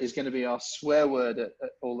word pivot is going to be our swear word at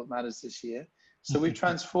All That Matters this year. So we've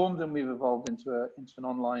transformed and we've evolved into an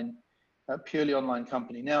online, purely online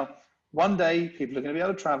company. Now, one day people are going to be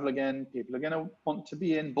able to travel again. People are going to want to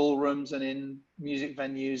be in ballrooms and in music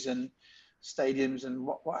venues and stadiums and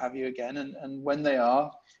what have you again. And when they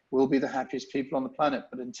are, we'll be the happiest people on the planet.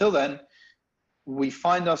 But until then, we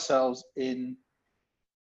find ourselves in,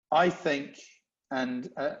 I think, and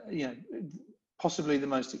possibly the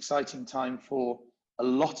most exciting time for a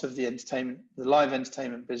lot of the live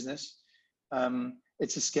entertainment business.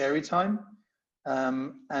 It's a scary time.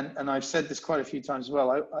 And I've said this quite a few times as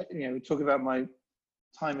well. We talk about my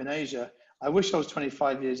time in Asia. I wish I was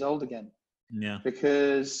 25 years old again. Yeah.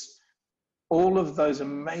 Because all of those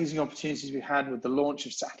amazing opportunities we had with the launch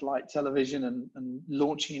of satellite television and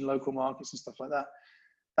launching in local markets and stuff like that,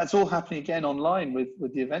 that's all happening again online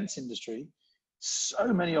with the events industry.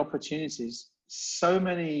 So many opportunities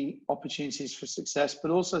for success,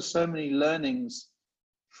 but also so many learnings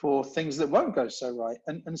for things that won't go so right.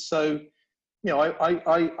 And so,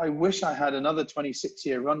 I wish I had another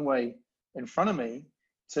 26-year runway in front of me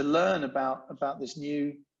to learn about this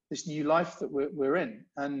new life that we're in.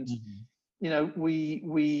 And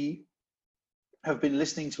we have been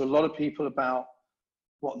listening to a lot of people about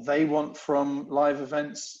what they want from live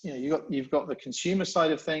events. You've got the consumer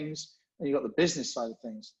side of things and you've got the business side of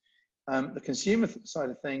things. The consumer side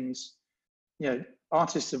of things,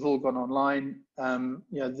 artists have all gone online.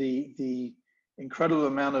 The incredible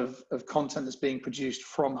amount of content that's being produced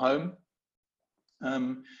from home.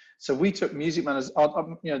 So we took Music Matters.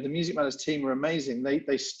 The Music Matters team were amazing.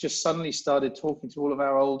 They just suddenly started talking to all of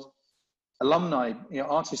our old alumni,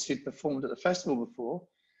 artists who'd performed at the festival before,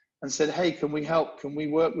 and said, "Hey, can we help? Can we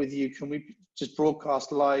work with you? Can we just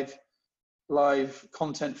broadcast live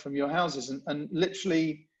content from your houses?" And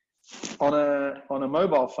literally on a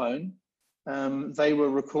mobile phone, they were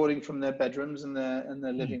recording from their bedrooms and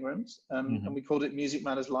their living rooms, and we called it Music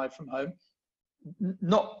Matters Live from Home.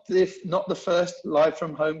 Not the first live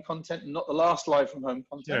from home content, not the last live from home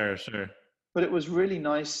content. Sure. But it was really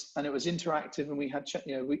nice and it was interactive, and we had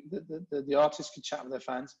the artists could chat with their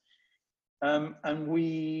fans. And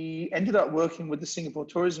we ended up working with the Singapore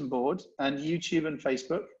Tourism Board and YouTube and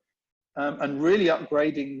Facebook, and really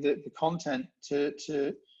upgrading the content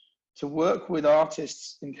to work with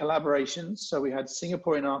artists in collaborations. So we had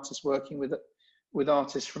Singaporean artists working with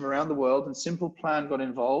artists from around the world, and Simple Plan got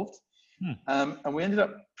involved. And we ended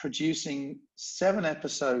up producing 7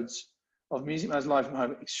 episodes of Music Matters Live from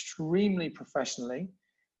Home extremely professionally,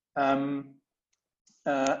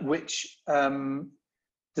 which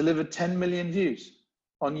delivered 10 million views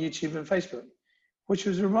on YouTube and Facebook, which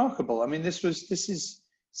was remarkable. I mean, this is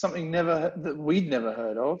something that we'd never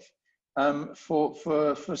heard of,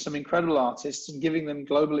 for some incredible artists, and giving them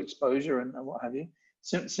global exposure and what have you.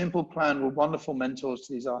 Simple Plan were wonderful mentors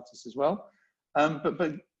to these artists as well.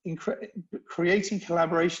 But creating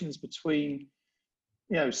collaborations between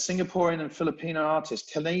Singaporean and Filipino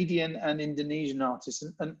artists, Canadian and Indonesian artists,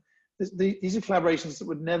 and these are collaborations that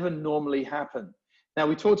would never normally happen. Now,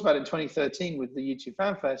 we talked about it in 2013 with the YouTube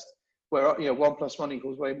Fan Fest, where 1 + 1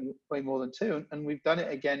 equals way more than 2, and we've done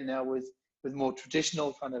it again now with more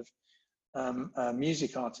traditional kind of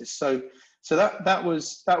music artists. So that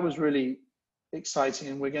was really exciting,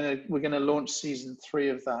 and we're gonna launch season 3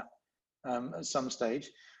 of that at some stage.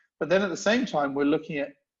 But then at the same time, we're looking at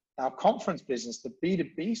our conference business, the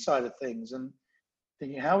B2B side of things, and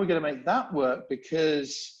thinking how are we going to make that work,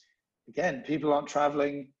 because again, people aren't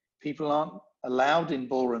traveling, people aren't allowed in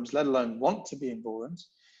ballrooms, let alone want to be in ballrooms.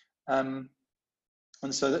 And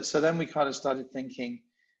so then we kind of started thinking,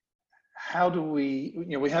 how do we,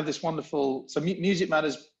 we have this wonderful, so Music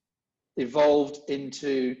Matters evolved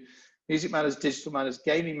into Music Matters, Digital Matters,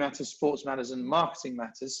 Gaming Matters, Sports Matters, and Marketing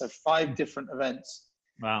Matters. So 5 different events.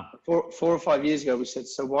 Wow. 4 or 5 years ago, we said,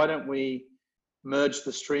 so why don't we merge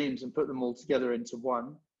the streams and put them all together into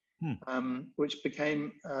one, which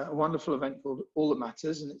became a wonderful event called All That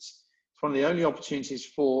Matters. And it's one of the only opportunities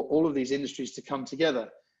for all of these industries to come together.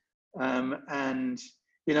 And,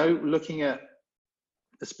 looking at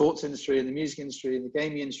the sports industry and the music industry and the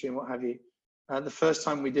gaming industry and what have you, the first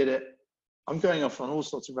time we did it, I'm going off on all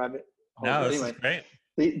sorts of rabbit holes. No, this anyway,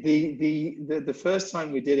 is great. The first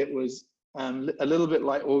time we did it was a little bit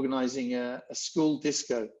like organizing a school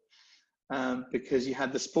disco, because you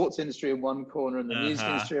had the sports industry in one corner and the music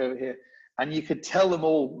industry over here, and you could tell them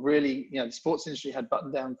all really, the sports industry had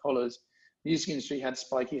button-down collars, music industry had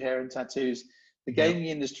spiky hair and tattoos, the gaming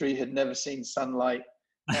industry had never seen sunlight,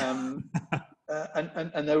 and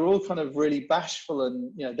they were all kind of really bashful,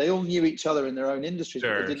 and they all knew each other in their own industries,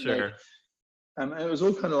 but they didn't know. And it was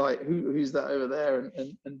all kind of like, who's that over there?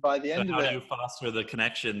 And by the end of it, how do you foster the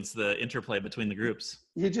connections, the interplay between the groups?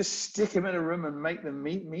 You just stick them in a room and make them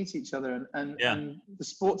meet each other. And the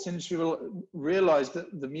sports industry realized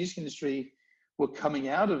that the music industry were coming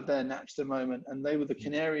out of their Napster moment, and they were the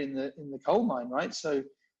canary in the coal mine, right? So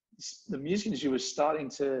the music industry was starting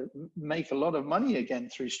to make a lot of money again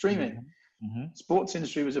through streaming. Sports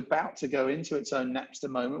industry was about to go into its own Napster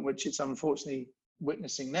moment, which it's unfortunately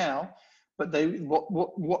witnessing now. But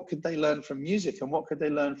what could they learn from music, and what could they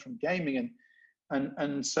learn from gaming?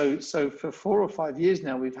 And so for 4 or 5 years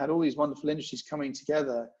now, we've had all these wonderful industries coming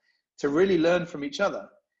together to really learn from each other.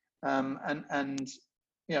 And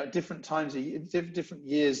at different times, different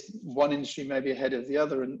years, one industry may be ahead of the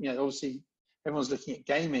other. And obviously everyone's looking at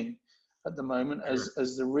gaming at the moment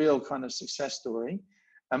as the real kind of success story.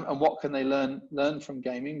 And what can they learn from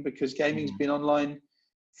gaming? Because gaming's been online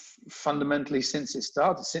fundamentally since it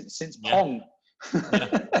started, since Pong.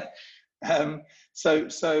 So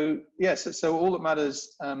All That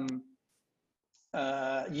Matters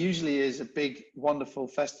usually is a big, wonderful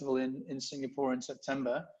festival in Singapore in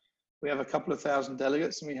September. We have a couple of thousand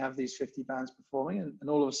delegates, and we have these 50 bands performing, and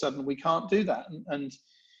all of a sudden we can't do that. And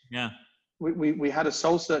we had a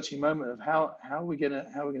soul searching moment of how are we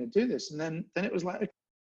gonna do this, and then it was like,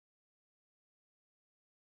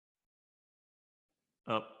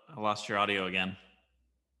 oh, I lost your audio again.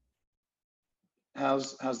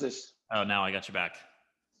 How's this? Oh, now I got you back.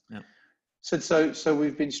 Yeah. So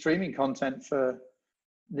we've been streaming content for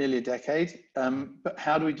nearly a decade, but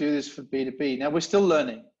how do we do this for B2B? Now, we're still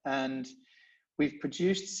learning, and we've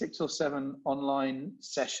produced 6 or 7 online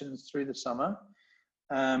sessions through the summer,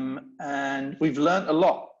 and we've learned a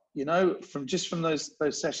lot. From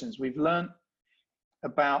those sessions, we've learned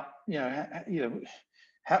about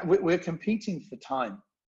how we're competing for time,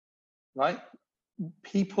 right?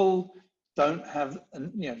 People don't have,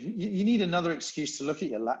 you need another excuse to look at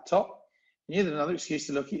your laptop. You need another excuse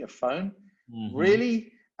to look at your phone.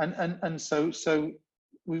 Really? And so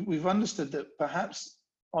we've understood that perhaps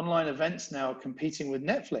online events now are competing with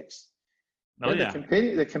Netflix.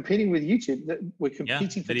 They're competing with YouTube. We're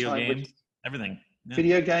competing for video time games, with everything.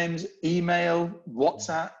 Video games, email,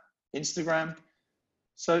 WhatsApp, Instagram.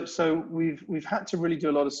 So we've had to really do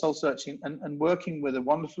a lot of soul searching and working with a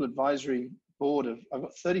wonderful advisory board I've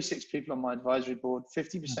got 36 people on my advisory board,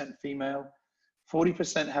 50% female,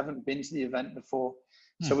 40% haven't been to the event before.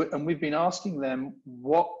 And we've been asking them,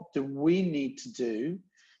 what do we need to do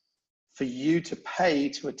for you to pay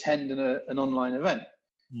to attend an online event?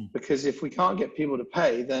 Because if we can't get people to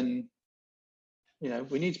pay, then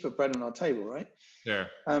we need to put bread on our table, right? Sure.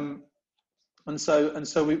 And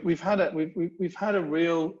so we've had a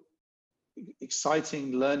real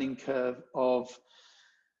exciting learning curve of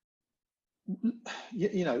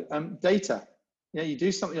data. You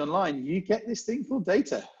do something online, you get this thing called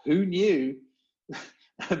data. Who knew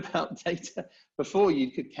about data before?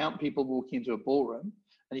 You could count people walking into a ballroom,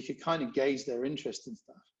 and you could kind of gauge their interest and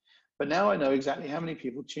stuff. But now I know exactly how many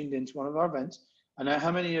people tuned into one of our events. I know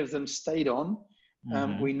how many of them stayed on.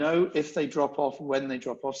 We know if they drop off, when they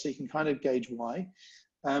drop off, so you can kind of gauge why.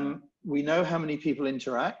 We know how many people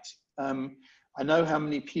interact. I know how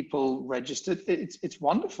many people registered. It's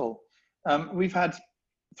wonderful. We've had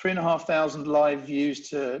 3,500 live views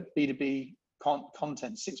to B2B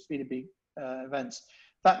content, 6 B2B events.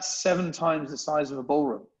 That's 7 times the size of a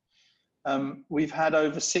ballroom. We've had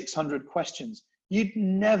over 600 questions. You'd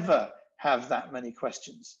never have that many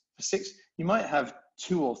questions. For 6, you might have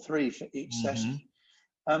 2 or 3 for each session.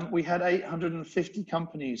 We had 850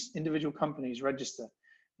 companies, individual companies register.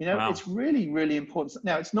 You know, It's really, really important.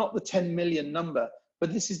 Now, it's not the 10 million number,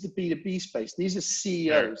 but this is the B2B space. These are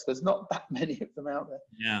CEOs. Sure. There's not that many of them out there.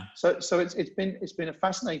 Yeah. So it's been a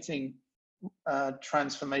fascinating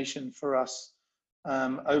transformation for us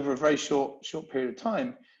over a very short period of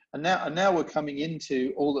time. And now we're coming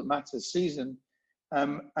into All That Matters season,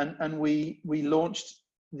 and we launched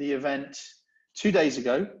the event 2 days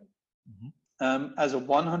ago as a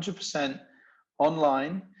 100%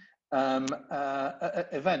 online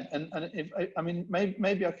event. And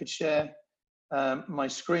maybe I could share my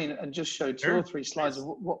screen and just show 2 or 3 slides of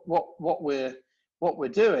what we're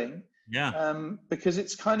doing. Yeah. Because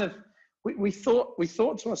it's kind of we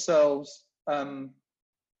thought to ourselves.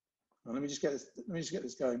 Let me just get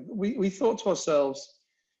this going. We thought to ourselves,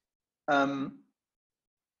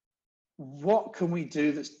 what can we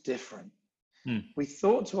do that's different? We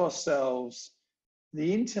thought to ourselves,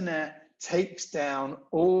 the internet takes down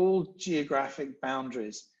all geographic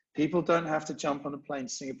boundaries. People don't have to jump on a plane to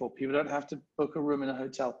Singapore. People don't have to book a room in a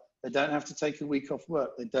hotel. They don't have to take a week off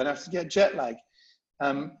work. They don't have to get jet lag.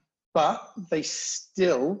 But they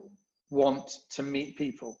still want to meet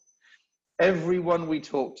people. Everyone we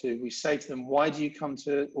talk to, we say to them, why do you come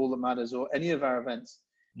to All That Matters or any of our events?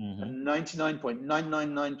 And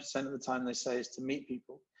 99.999% of the time they say is to meet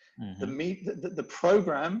people. The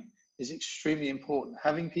program is extremely important.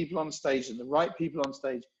 Having people on stage and the right people on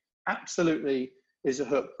stage absolutely is a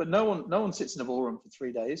hook. But no one sits in a ballroom for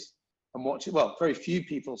 3 days and watch it. Well, very few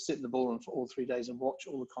people sit in the ballroom for all 3 days and watch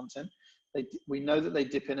all the content. We know that they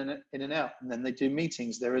dip in and out, and then they do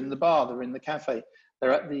meetings. They're in the bar, they're in the cafe,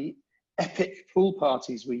 they're at the epic pool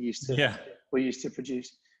parties we used to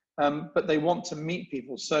produce. But they want to meet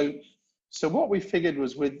people. So what we figured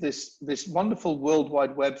was, with this wonderful World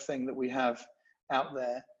Wide Web thing that we have out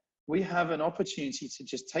there, we have an opportunity to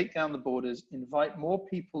just take down the borders, invite more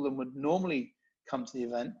people than would normally come to the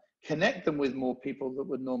event, connect them with more people that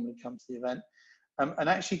would normally come to the event, and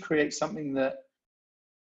actually create something that,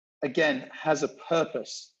 again, has a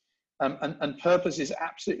purpose. And purpose is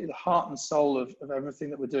absolutely the heart and soul of everything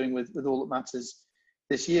that we're doing with All That Matters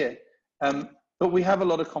this year. But we have a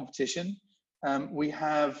lot of competition.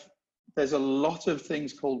 There's a lot of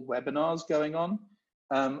things called webinars going on.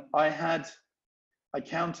 I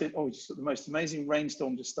counted, just the most amazing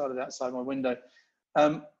rainstorm just started outside my window.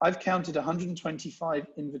 I've counted 125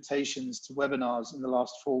 invitations to webinars in the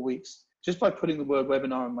last 4 weeks, just by putting the word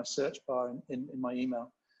webinar in my search bar in my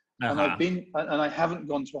email. And I haven't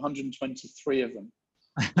gone to 123 of them.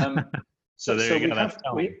 So there you go.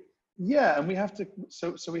 And we have to.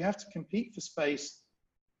 So we have to compete for space.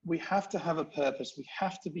 We have to have a purpose. We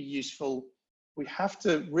have to be useful. We have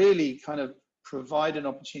to really kind of provide an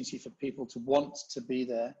opportunity for people to want to be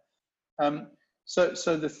there.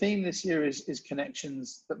 So the theme this year is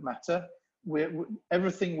connections that matter.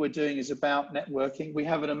 Everything we're doing is about networking. We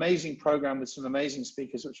have an amazing program with some amazing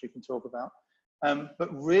speakers, which we can talk about. But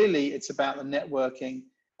really, it's about the networking,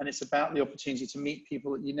 and it's about the opportunity to meet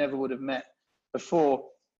people that you never would have met before.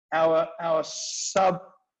 Our sub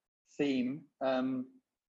theme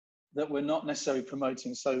that we're not necessarily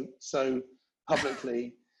promoting so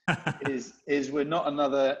publicly is we're not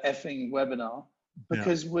another effing webinar,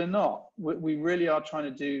 because we're not. We really are trying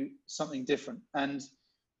to do something different. And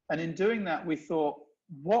in doing that, we thought,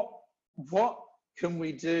 what can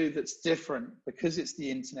we do that's different, because it's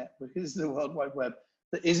the internet, because it's the World Wide Web,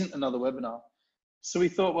 that isn't another webinar? So we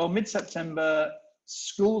thought, well, mid-September,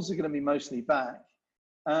 schools are going to be mostly back,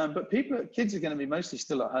 but kids are going to be mostly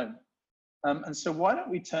still at home. And so why don't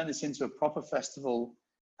we turn this into a proper festival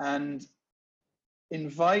and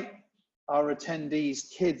invite our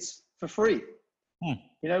attendees, kids, for free?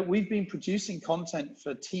 You know, we've been producing content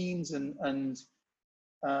for teens and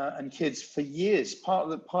kids for years.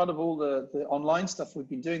 Part of all the online stuff we've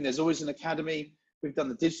been doing, there's always an academy. We've done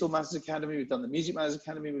the Digital Matters Academy, we've done the Music Matters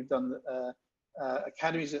Academy, we've done the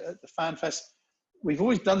academies at the Fan Fest. We've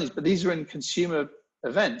always done these, but these are in consumer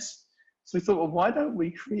events. So we thought, well, why don't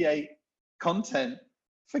we create content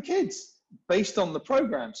for kids? based on the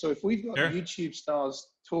program. So if we've got Sure. YouTube stars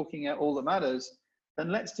talking at All That Matters, then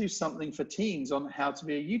let's do something for teens on how to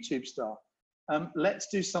be a YouTube star. Let's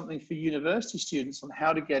do something for university students on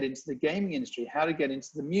how to get into the gaming industry, how to get into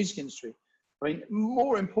the music industry. I mean,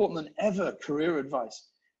 more important than ever, career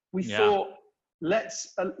advice. We thought,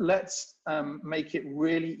 let's make it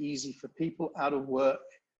really easy for people out of work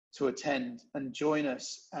to attend and join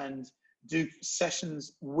us and do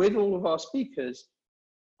sessions with all of our speakers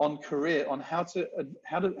on career, on how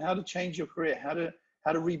to change your career,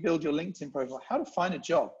 how to rebuild your LinkedIn profile, how to find a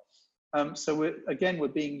job. So we're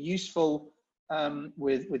being useful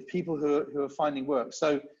with people who are finding work.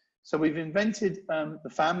 So we've invented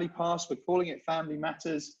the Family Pass. We're calling it Family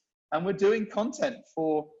Matters, and we're doing content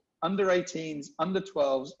for under 18s, under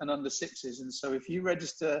 12s, and under 6s. And so if you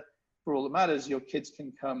register for All That Matters, your kids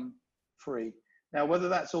can come free. Now, whether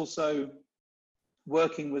that's also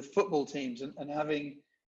working with football teams and having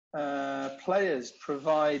players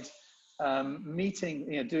provide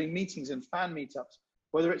doing meetings and fan meetups,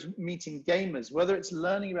 whether it's meeting gamers, whether it's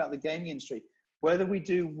learning about the gaming industry, whether we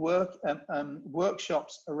do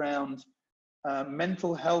workshops around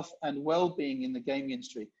mental health and well-being in the gaming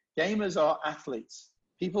industry. Gamers are athletes.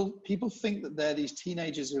 People think that they're these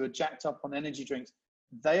teenagers who are jacked up on energy drinks.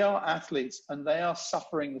 They are athletes, and they are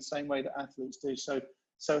suffering the same way that athletes do.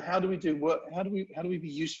 So how do we do work? How do we be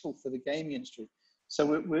useful for the gaming industry?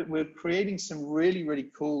 So we're creating some really,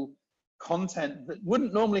 really cool content that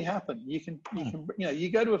wouldn't normally happen. You can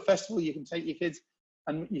you go to a festival, you can take your kids,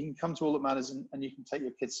 and you can come to All That Matters and you can take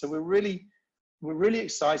your kids. So we're really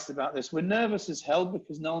excited about this. We're nervous as hell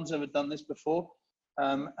because no one's ever done this before,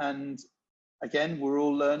 and again, we're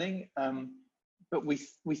all learning. But we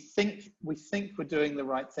think we're doing the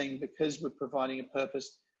right thing because we're providing a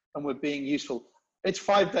purpose and we're being useful. It's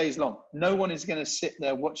 5 days long. No one is going to sit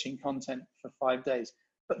there watching content for 5 days,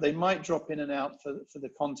 but they might drop in and out for the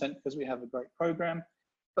content because we have a great program.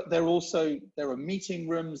 But there are meeting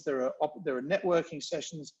rooms, there are networking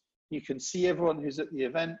sessions. You can see everyone who's at the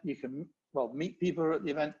event. You can meet people who are at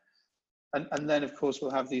the event, and then of course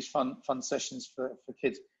we'll have these fun sessions for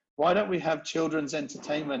kids. Why don't we have children's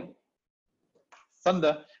entertainment?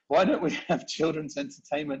 Thunder. Why don't we have children's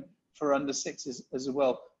entertainment for under 6s as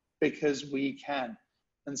well? Because we can.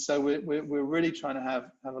 And so we're really trying to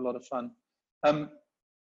have a lot of fun. And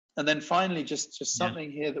then finally, just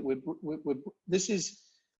something here that this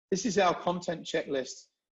is our content checklist,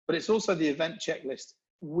 but it's also the event checklist.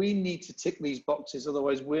 We need to tick these boxes,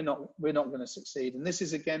 otherwise we're not going to succeed. And this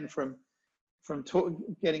is again from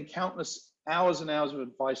getting countless hours and hours of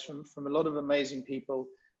advice from a lot of amazing people.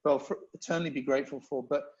 Well, eternally be grateful for.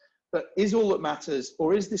 But is All That Matters,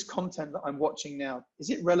 or is this content that I'm watching now, is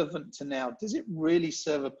it relevant to now? Does it really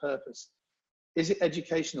serve a purpose? Is it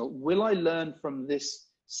educational? Will I learn from this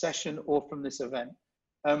session or from this event?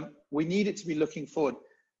 We need it to be looking forward.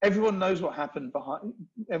 Everyone knows what happened behind.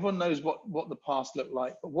 Everyone knows what the past looked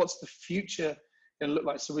like, but what's the future going to look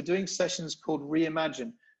like? So we're doing sessions called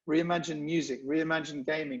Reimagine. Reimagine music, reimagine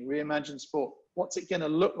gaming, reimagine sport. What's it going to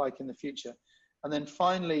look like in the future? And then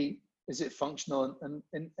finally, is it functional?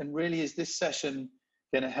 And really, is this session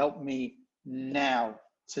going to help me now,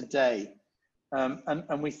 today?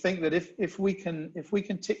 And we think that if we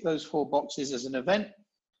can tick those 4 boxes as an event,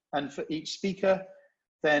 and for each speaker,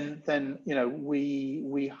 then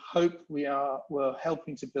we hope we're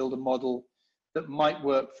helping to build a model that might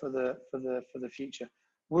work for the future.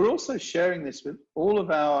 We're also sharing this with all of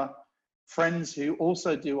our friends who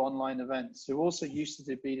also do online events, who also used to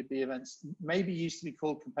do B2B events, maybe used to be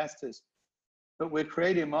called competitors, but we're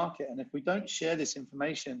creating a market. And if we don't share this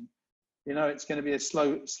information, it's going to be a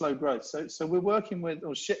slow growth. So we're working with,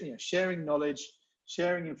 or sharing knowledge,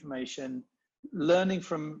 sharing information, learning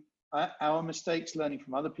from our mistakes, learning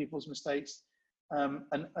from other people's mistakes. And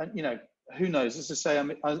who knows, as I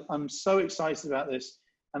say, I'm so excited about this,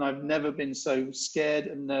 and I've never been so scared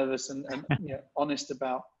and nervous and honest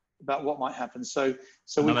about what might happen. So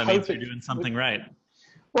we that hope means you're doing something right.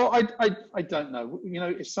 Well, I don't know.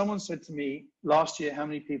 If someone said to me last year, how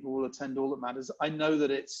many people will attend All That Matters? I know that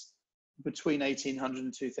it's between 1,800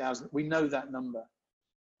 and 2,000. We know that number.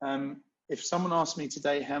 If someone asked me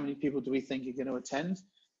today, how many people do we think are going to attend?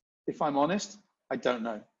 If I'm honest, I don't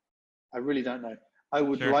know. I really don't know. I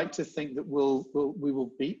would like to think that we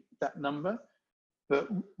will beat that number, but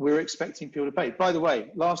we're expecting people to pay. By the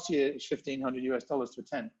way, last year it was $1,500 to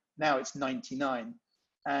attend. Now it's $99.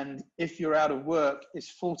 And if you're out of work,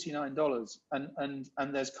 it's $49,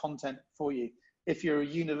 and there's content for you. If you're a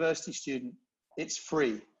university student, it's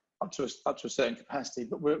free up to a certain capacity.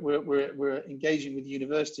 But we're engaging with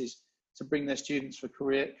universities to bring their students for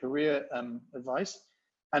career advice.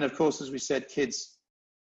 And of course, as we said, kids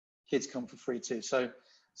come for free too. So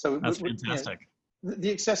that's fantastic.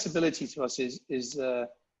 The accessibility to us is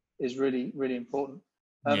really, really important.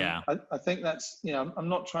 I think that's, I'm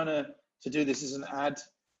not trying to do this as an ad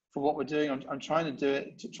for what we're doing. I'm trying to do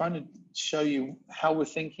it, trying to show you how we're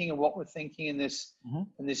thinking and what we're thinking in this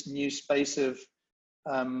new space of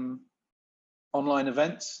online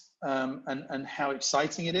events, and how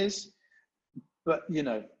exciting it is. But we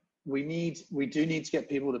do need to get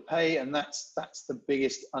people to pay, and that's the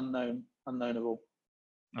biggest unknown of all.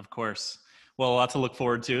 Of course. Well, a lot to look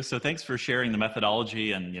forward to. So thanks for sharing the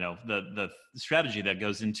methodology and the strategy that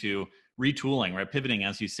goes into retooling, right? Pivoting,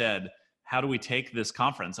 as you said. How do we take this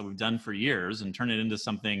conference that we've done for years and turn it into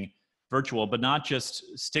something virtual, but not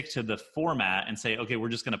just stick to the format and say, okay, we're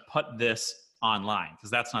just going to put this online, because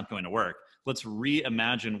that's not going to work. Let's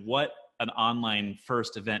reimagine what an online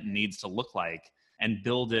first event needs to look like and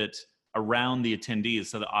build it around the attendees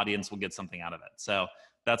so the audience will get something out of it. So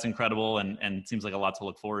that's incredible, and seems like a lot to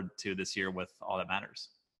look forward to this year with All That Matters.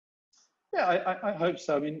 Yeah, I hope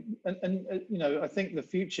so. I mean, and I think the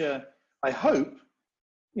future, I hope,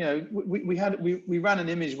 we ran an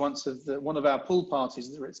image once of one of our pool parties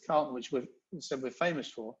at the Ritz-Carlton, which we said we're famous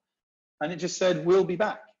for, and it just said, we'll be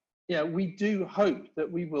back. We do hope that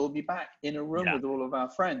we will be back in a room with all of our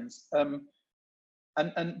friends. But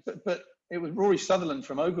it was Rory Sutherland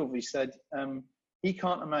from Ogilvy said he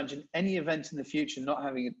can't imagine any event in the future not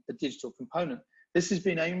having a digital component. This has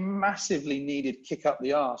been a massively needed kick up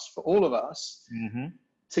the arse for all of us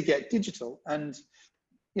to get digital. And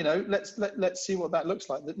let's see what that looks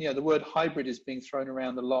like. The word hybrid is being thrown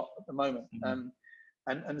around a lot at the moment,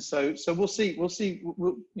 and so we'll see.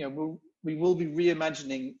 We will be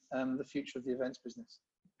reimagining the future of the events business.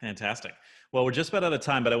 Fantastic. Well, we're just about out of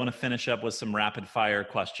time, but I want to finish up with some rapid fire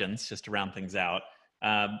questions just to round things out.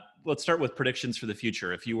 Let's start with predictions for the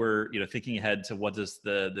future. If you were, thinking ahead to what does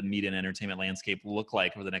the media and entertainment landscape look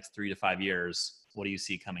like over the next 3 to 5 years, what do you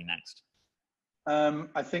see coming next?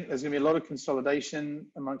 I think there's going to be a lot of consolidation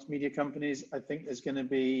amongst media companies. I think there's going to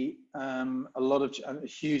be a lot of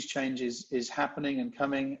huge changes is happening and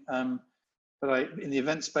coming. But in the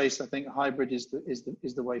event space, I think hybrid is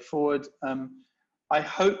the way forward. I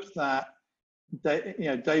hope that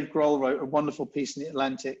Dave Grohl wrote a wonderful piece in the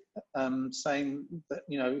Atlantic saying that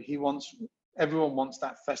everyone wants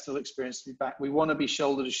that festival experience to be back. We want to be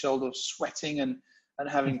shoulder to shoulder, sweating and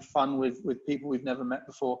having fun with people we've never met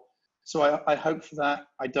before. So I hope for that.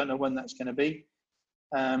 I don't know when that's going to be,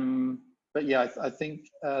 but yeah, I think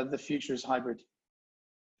the future is hybrid.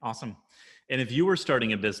 Awesome. And if you were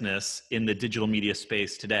starting a business in the digital media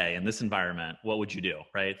space today in this environment, what would you do,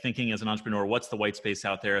 right? Thinking as an entrepreneur, what's the white space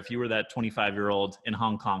out there? If you were that 25-year-old in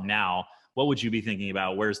Hong Kong now, what would you be thinking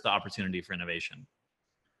about? Where's the opportunity for innovation?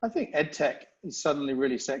 I think EdTech is suddenly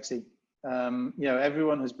really sexy. Every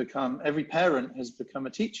parent has become a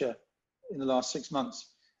teacher in the last 6 months,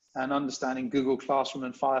 and understanding Google Classroom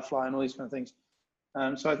and Firefly and all these kind of things.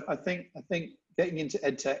 So I think getting into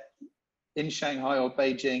EdTech in Shanghai or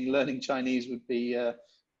Beijing, learning Chinese would be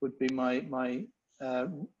my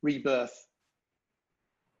rebirth.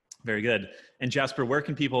 Very good. And Jasper, where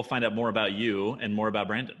can people find out more about you and more about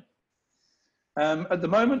Brandon? At the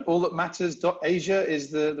moment, allthatmatters.asia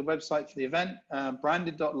is the website for the event.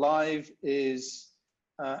 Branded.live is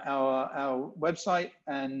our website,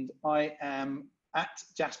 and I am at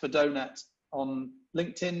Jasper Donat on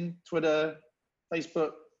LinkedIn, Twitter,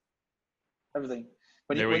 Facebook, everything.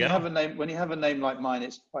 When you have a name like mine,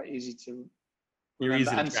 it's quite easy to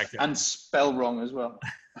remember and spell wrong as well.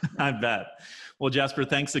 I bet. Well, Jasper,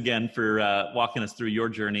 thanks again for walking us through your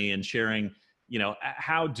journey and sharing,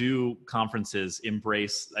 how do conferences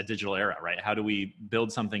embrace a digital era, right? How do we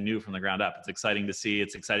build something new from the ground up? It's exciting to see.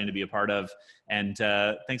 It's exciting to be a part of. And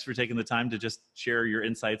thanks for taking the time to just share your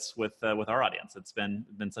insights with our audience. It's been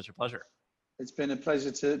such a pleasure. It's been a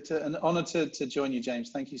pleasure an honor to join you,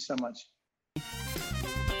 James. Thank you so much.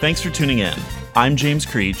 Thanks for tuning in. I'm James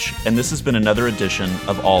Creech, and this has been another edition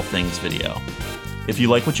of All Things Video. If you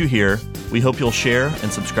like what you hear, we hope you'll share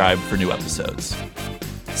and subscribe for new episodes.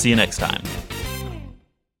 See you next time.